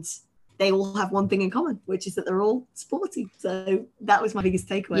 and they all have one thing in common, which is that they're all sporty. So that was my biggest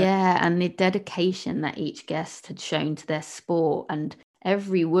takeaway. Yeah, and the dedication that each guest had shown to their sport. And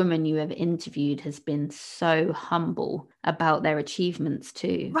every woman you have interviewed has been so humble about their achievements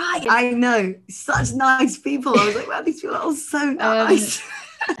too. Right, I know. Such nice people. I was like, wow, these people are all so nice.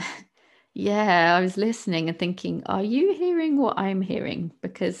 Yeah, I was listening and thinking, are you hearing what I'm hearing?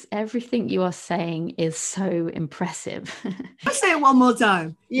 Because everything you are saying is so impressive. I'll say it one more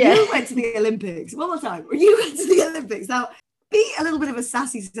time. Yeah. You went to the Olympics. One more time. You went to the Olympics. Now, be a little bit of a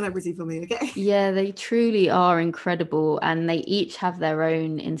sassy celebrity for me, okay? Yeah, they truly are incredible, and they each have their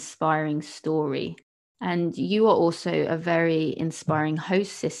own inspiring story. And you are also a very inspiring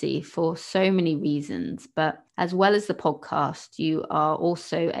host, Sissy, for so many reasons. But as well as the podcast, you are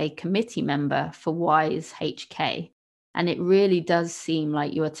also a committee member for WISE HK. And it really does seem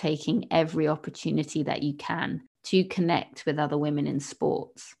like you are taking every opportunity that you can to connect with other women in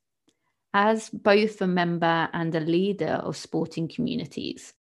sports. As both a member and a leader of sporting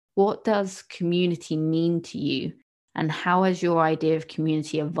communities, what does community mean to you? And how has your idea of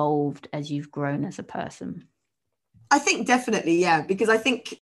community evolved as you've grown as a person? I think definitely, yeah, because I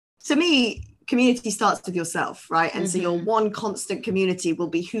think to me, community starts with yourself, right? And so your one constant community will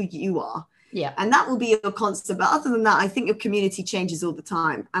be who you are. Yeah. And that will be your constant. But other than that, I think your community changes all the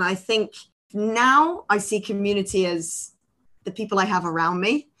time. And I think now I see community as the people I have around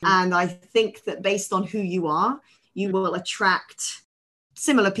me. And I think that based on who you are, you will attract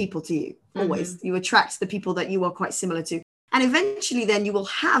similar people to you. Always. You attract the people that you are quite similar to. And eventually then you will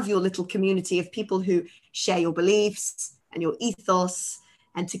have your little community of people who share your beliefs and your ethos.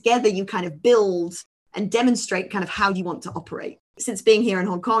 And together you kind of build and demonstrate kind of how you want to operate. Since being here in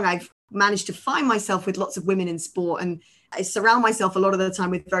Hong Kong, I've managed to find myself with lots of women in sport. And I surround myself a lot of the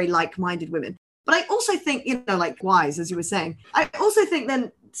time with very like-minded women. But I also think, like WISE, as you were saying, I also think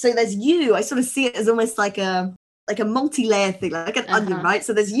then, so there's you, I sort of see it as almost like a multi-layer thing, like an onion, right?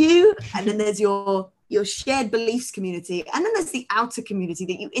 So there's you, and then there's your shared beliefs community, and then there's the outer community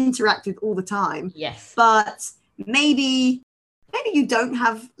that you interact with all the time. Yes. But maybe you don't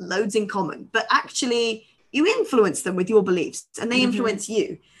have loads in common, but actually you influence them with your beliefs and they influence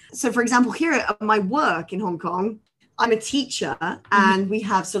you. So for example, here at my work in Hong Kong, I'm a teacher and we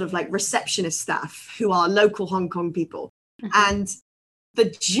have sort of like receptionist staff who are local Hong Kong people. And the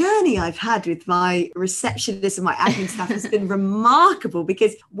journey I've had with my receptionist and my admin staff has been remarkable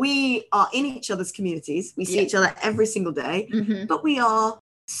because we are in each other's communities. We see each other every single day, but we are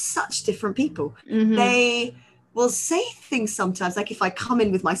such different people. They will say things sometimes, like if I come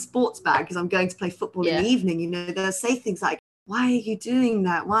in with my sports bag because I'm going to play football in the evening, they'll say things like, why are you doing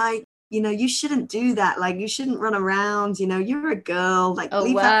that? Why? You shouldn't do that. Like, you shouldn't run around. You're a girl. Like,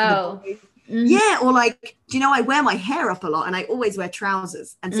 leave that for the boys. Yeah, or like, I wear my hair up a lot and I always wear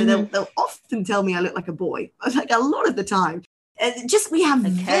trousers. And so they'll often tell me I look like a boy, like a lot of the time. We have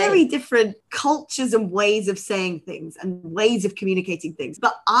very different cultures and ways of saying things and ways of communicating things.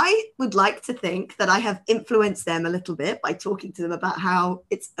 But I would like to think that I have influenced them a little bit by talking to them about how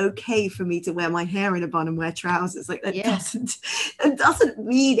it's okay for me to wear my hair in a bun and wear trousers. Like that doesn't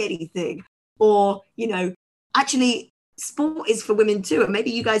mean anything. Or, actually sport is for women too. And maybe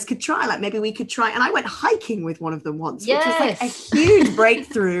you guys could try, like maybe we could try. And I went hiking with one of them once, which was like a huge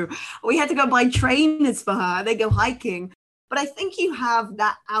breakthrough. We had to go buy trainers for her. They go hiking. But I think you have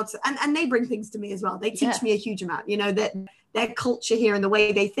that outside, and they bring things to me as well. They teach me a huge amount, that their culture here and the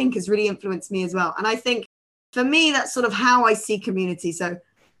way they think has really influenced me as well. And I think for me, that's sort of how I see community. So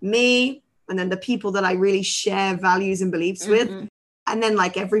me, and then the people that I really share values and beliefs with. And then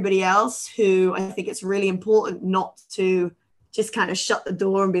like everybody else who I think it's really important not to just kind of shut the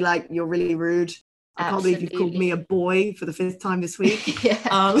door and be like, you're really rude. I can't believe you've called me a boy for the 5th time this week.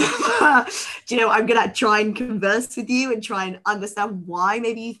 I'm going to try and converse with you and try and understand why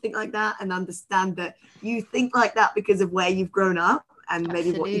maybe you think like that, and understand that you think like that because of where you've grown up and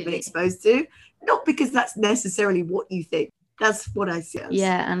maybe what you've been exposed to, not because that's necessarily what you think. That's what I see.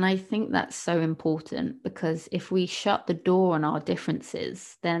 Yeah, and I think that's so important, because if we shut the door on our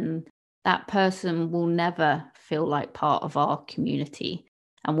differences, then that person will never feel like part of our community.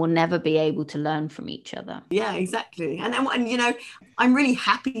 And we'll never be able to learn from each other. Yeah, exactly. And I'm really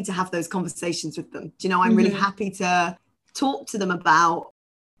happy to have those conversations with them. I'm really happy to talk to them about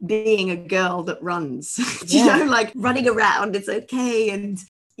being a girl that runs, like running around. It's okay. And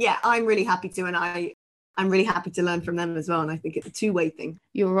yeah, I'm really happy to. And I'm really happy to learn from them as well. And I think it's a two-way thing.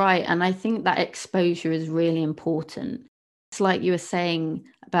 You're right. And I think that exposure is really important. It's like you were saying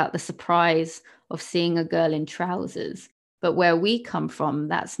about the surprise of seeing a girl in trousers. But where we come from,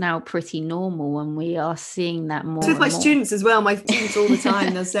 that's now pretty normal, and we are seeing that more. With my students as well, my students all the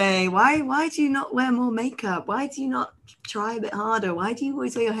time, they'll say, why do you not wear more makeup? Why do you not try a bit harder? Why do you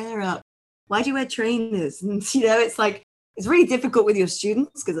always wear your hair up? Why do you wear trainers? And, it's like, it's really difficult with your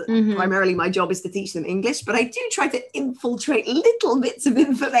students because primarily my job is to teach them English, but I do try to infiltrate little bits of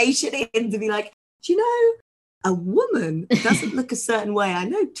information in to be like, a woman doesn't look a certain way. I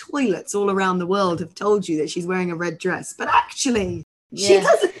know toilets all around the world have told you that she's wearing a red dress, but actually she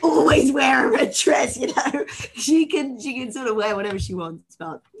doesn't always wear a red dress, She can sort of wear whatever she wants,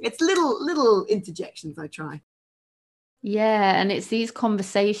 but it's little interjections I try. Yeah, and it's these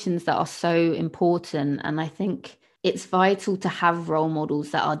conversations that are so important. And I think it's vital to have role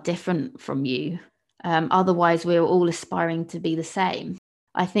models that are different from you. Otherwise, we're all aspiring to be the same.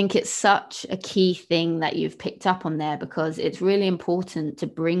 I think it's such a key thing that you've picked up on there, because it's really important to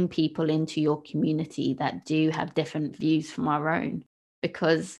bring people into your community that do have different views from our own,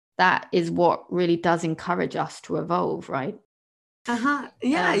 because that is what really does encourage us to evolve, right?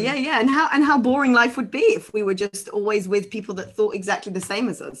 Yeah. And how boring life would be if we were just always with people that thought exactly the same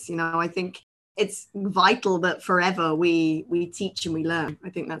as us. I think it's vital that forever we teach and we learn. I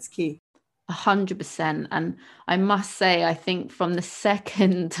think that's key. 100%. And I must say, I think from the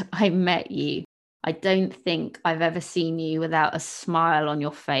second I met you, I don't think I've ever seen you without a smile on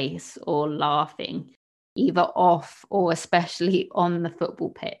your face or laughing, either off or especially on the football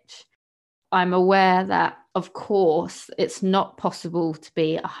pitch. I'm aware that, of course, it's not possible to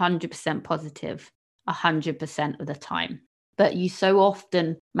be 100% positive 100% of the time, but you so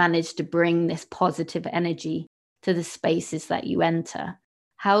often manage to bring this positive energy to the spaces that you enter.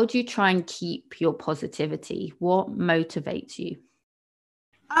 How do you try and keep your positivity? What motivates you?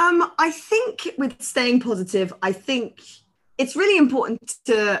 I think with staying positive, I think it's really important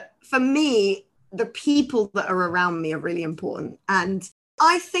for me, the people that are around me are really important. And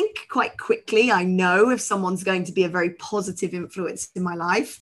I think quite quickly, I know if someone's going to be a very positive influence in my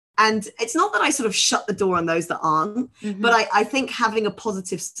life. And it's not that I sort of shut the door on those that aren't, but I think having a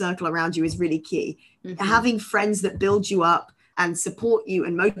positive circle around you is really key. Having friends that build you up and support you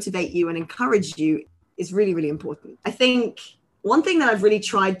and motivate you and encourage you is really, really important. I think one thing that I've really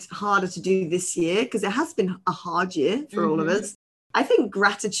tried harder to do this year, because it has been a hard year for all of us, I think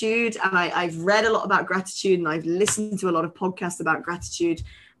gratitude, and I've read a lot about gratitude and I've listened to a lot of podcasts about gratitude.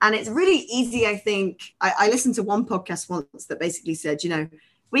 And it's really easy, I think. I listened to one podcast once that basically said,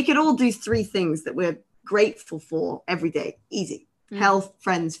 we could all do 3 things that we're grateful for every day. Easy. Health,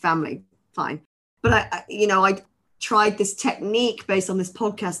 friends, family, fine. But I tried this technique based on this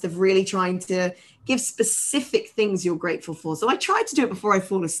podcast of really trying to give specific things you're grateful for. So I tried to do it before I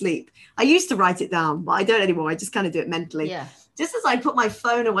fall asleep. I used to write it down, but I don't anymore. I just kind of do it mentally. Yeah. Just as I put my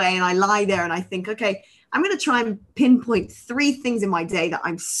phone away and I lie there and I think, okay, I'm going to try and pinpoint 3 things in my day that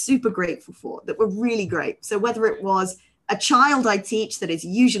I'm super grateful for, that were really great. So whether it was a child I teach that is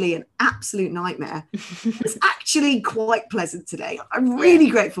usually an absolute nightmare, it's actually quite pleasant today. I'm really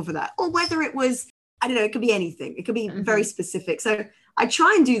grateful for that. Or whether it was, I don't know, it could be anything. It could be very specific. So I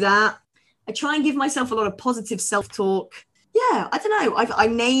try and do that. I try and give myself a lot of positive self-talk. Yeah, I don't know. I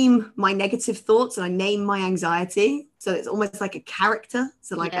name my negative thoughts and I name my anxiety. So it's almost like a character.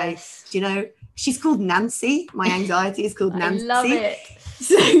 So like she's called Nancy. My anxiety is called Nancy. I love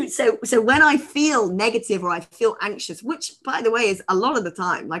it. So when I feel negative or I feel anxious, which by the way is a lot of the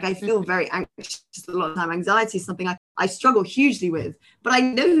time, like I feel very anxious a lot of the time. Anxiety is something I struggle hugely with, but I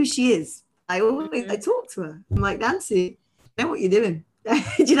know who she is. I talk to her. I'm like, Nancy, I know what you're doing.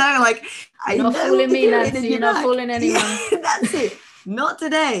 Like I not know fooling me, Nancy. You're not fooling anyone. Nancy, not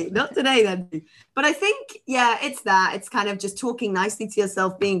today, Nancy. But I think, it's that. It's kind of just talking nicely to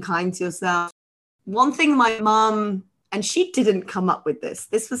yourself, being kind to yourself. One thing my mom, and she didn't come up with this.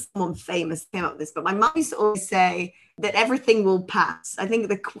 This was someone famous came up with this, but my mom used to always say that everything will pass. I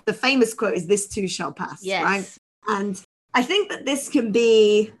think the famous quote is, "This too shall pass." Yes. Right? And I think that this can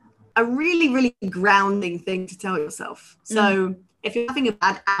be a really, really grounding thing to tell yourself. So if you're having a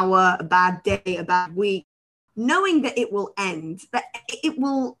bad hour, a bad day, a bad week, knowing that it will end, that it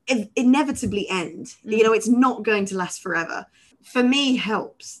will inevitably end, it's not going to last forever. For me,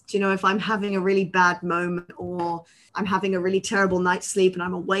 helps. If I'm having a really bad moment or I'm having a really terrible night's sleep and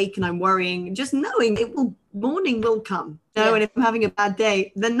I'm awake and I'm worrying, just knowing morning will come. And if I'm having a bad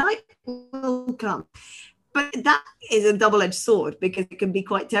day, the night will come. But that is a double-edged sword, because it can be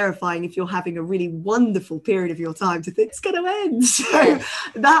quite terrifying if you're having a really wonderful period of your time to think it's going to end. So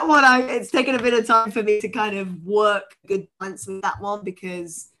that one, it's taken a bit of time for me to kind of work a good balance with that one,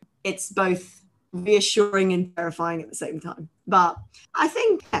 because it's both reassuring and terrifying at the same time. But I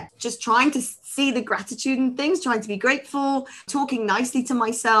think just trying to see the gratitude in things, trying to be grateful, talking nicely to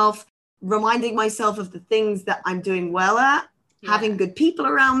myself, reminding myself of the things that I'm doing well at, having good people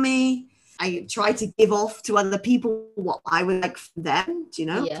around me. I try to give off to other people what I would like for them,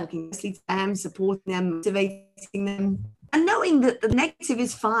 talking nicely to them, supporting them, motivating them, and knowing that the negative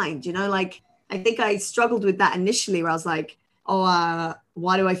is fine. I think I struggled with that initially, where I was like,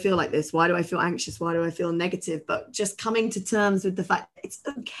 why do I feel like this? Why do I feel anxious? Why do I feel negative? But just coming to terms with the fact that it's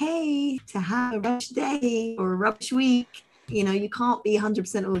okay to have a rubbish day or a rubbish week. You can't be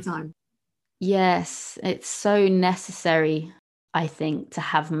 100% all the time. Yes, it's so necessary, I think, to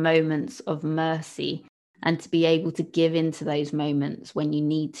have moments of mercy and to be able to give into those moments when you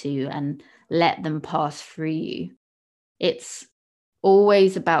need to and let them pass through you. It's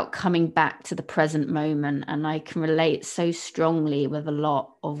always about coming back to the present moment. And I can relate so strongly with a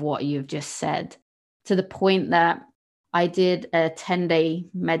lot of what you've just said, to the point that I did a 10-day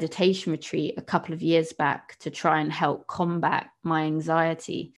meditation retreat a couple of years back to try and help combat my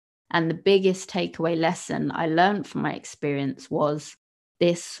anxiety. And the biggest takeaway lesson I learned from my experience was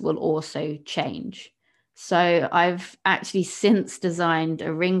this will also change. So I've actually since designed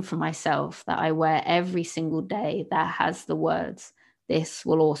a ring for myself that I wear every single day that has the words, "This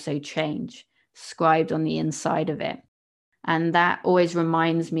will also change," scribed on the inside of it. And that always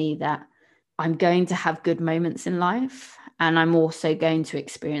reminds me that I'm going to have good moments in life, and I'm also going to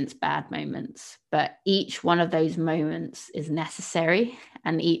experience bad moments. But each one of those moments is necessary,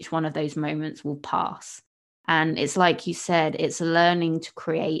 and each one of those moments will pass. And it's like you said, it's learning to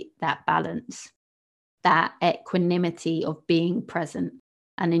create that balance, that equanimity of being present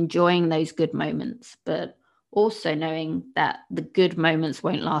and enjoying those good moments, but also knowing that the good moments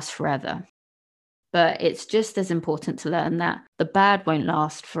won't last forever. But it's just as important to learn that the bad won't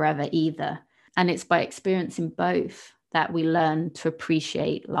last forever either. And it's by experiencing both that we learn to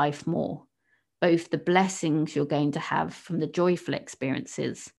appreciate life more, both the blessings you're going to have from the joyful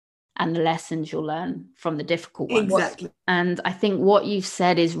experiences and the lessons you'll learn from the difficult ones. Exactly. And I think what you've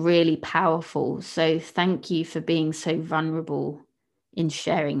said is really powerful. So thank you for being so vulnerable in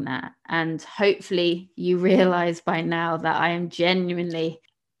sharing that. And hopefully you realize by now that I am genuinely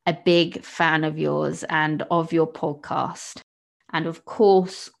a big fan of yours and of your podcast. And of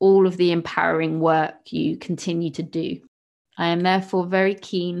course, all of the empowering work you continue to do. I am therefore very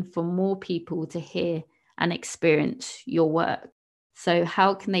keen for more people to hear and experience your work. So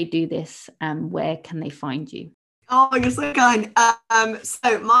how can they do this, and where can they find you? Oh, you're so kind.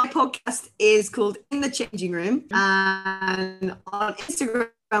 So my podcast is called In the Changing Room, and on Instagram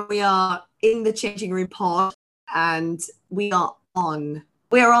we are In the Changing Room Pod, and we are on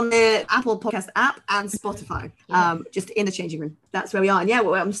the Apple Podcast app and Spotify. Just In the Changing Room. That's where we are. And yeah,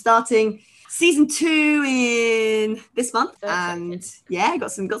 I'm starting season 2 in this month, and yeah,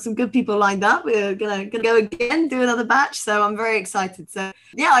 got some good people lined up. We're gonna go again, do another batch, so I'm very excited. So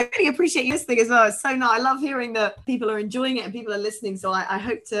yeah, I really appreciate you listening as well. It's so nice. I love hearing that people are enjoying it and people are listening, so I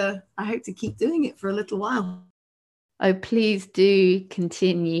hope to keep doing it for a little while. Oh, please do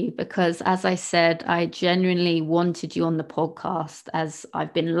continue, because as I said, I genuinely wanted you on the podcast as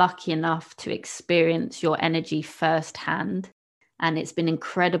I've been lucky enough to experience your energy firsthand. And it's been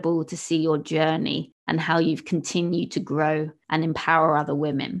incredible to see your journey and how you've continued to grow and empower other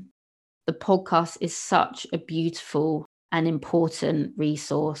women. The podcast is such a beautiful and important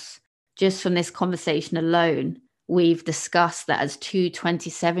resource. Just from this conversation alone, we've discussed that as two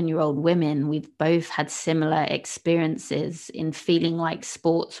 27-year-old women, we've both had similar experiences in feeling like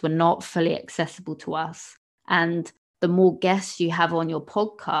sports were not fully accessible to us. And the more guests you have on your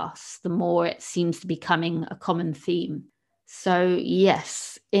podcast, the more it seems to be becoming a common theme. So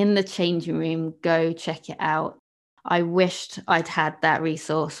yes, In the Changing Room, go check it out. I wished I'd had that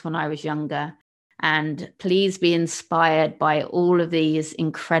resource when I was younger. And please be inspired by all of these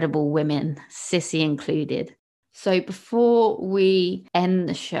incredible women, Sissy included. So before we end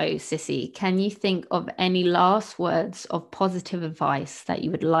the show, Sissy, can you think of any last words of positive advice that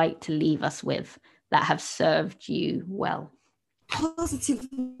you would like to leave us with that have served you well? Positive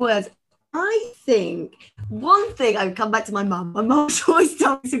words. I think one thing, I've come back to my mum. My mum's always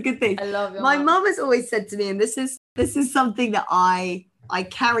told me some good things. I love your My mum has always said to me, and this is something that I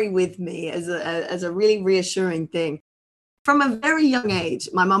carry with me as a really reassuring thing. From a very young age,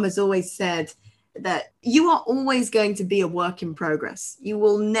 my mum has always said that you are always going to be a work in progress. You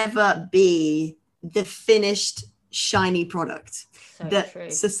will never be the finished, shiny product that true.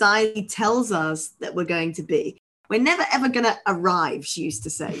 Society tells us that we're going to be. We're never, ever going to arrive, she used to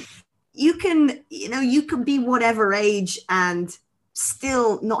say. You can be whatever age and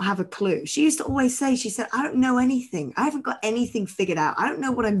still not have a clue. She used to always say, she said, I don't know anything. I haven't got anything figured out. I don't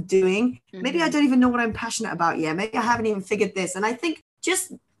know what I'm doing. Mm-hmm. Maybe I don't even know what I'm passionate about yet. Maybe I haven't even figured this. And I think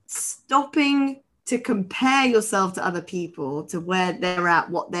just stopping to compare yourself to other people, to where they're at,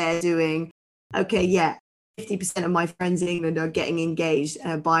 what they're doing. Okay, yeah, 50% of my friends in England are getting engaged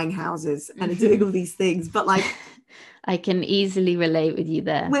and are buying houses and are doing all these things. But like, I can easily relate with you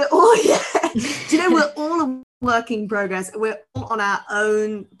there. We're all, do you know, we're all a work in progress. We're all on our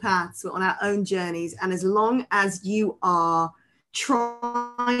own paths. We're on our own journeys. And as long as you are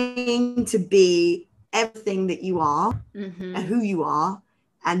trying to be everything that you are and who you are,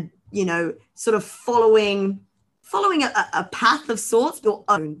 and, you know, sort of following following a path of sorts, your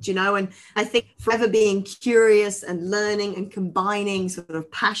own, you know, and I think forever being curious and learning and combining sort of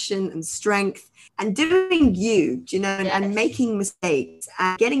passion and strength and doing you know, and making mistakes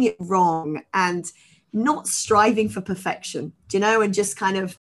and getting it wrong and not striving for perfection, you know, and just kind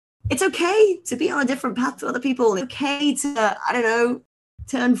of, it's okay to be on a different path to other people. It's okay to, I don't know,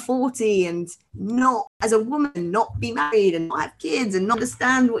 turn 40 and not, as a woman, not be married and not have kids and not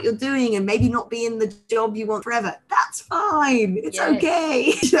understand what you're doing and maybe not be in the job you want forever. That's fine. It's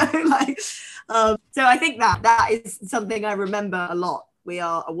okay. You know, like, so I think that is something I remember a lot. We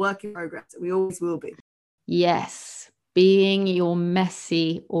are a work in progress. We always will be. Yes. Being your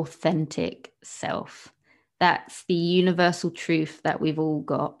messy, authentic self. That's the universal truth that we've all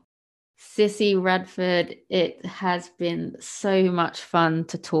got. Cissie Radford, it has been so much fun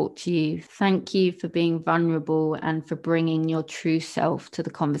to talk to you. Thank you for being vulnerable and for bringing your true self to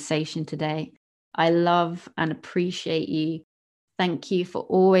the conversation today. I love and appreciate you. Thank you for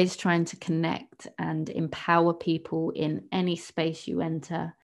always trying to connect and empower people in any space you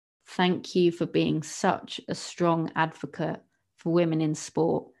enter. Thank you for being such a strong advocate for women in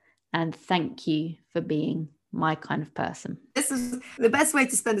sport. And thank you for being my kind of person. This is the best way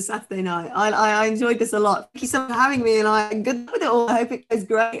to spend a Saturday night. I enjoyed this a lot. Thank you so much for having me, and I'm good with it all. I hope it goes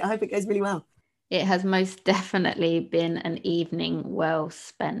great. I hope it goes really well. It has most definitely been an evening well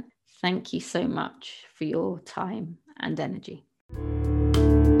spent. Thank you so much for your time and energy.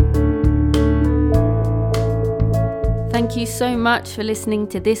 Thank you so much for listening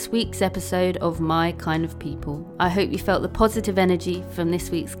to this week's episode of My Kind of People. I hope you felt the positive energy from this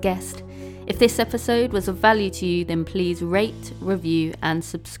week's guest. If this episode was of value to you, then please rate, review, and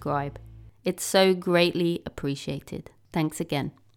subscribe. It's so greatly appreciated. Thanks again.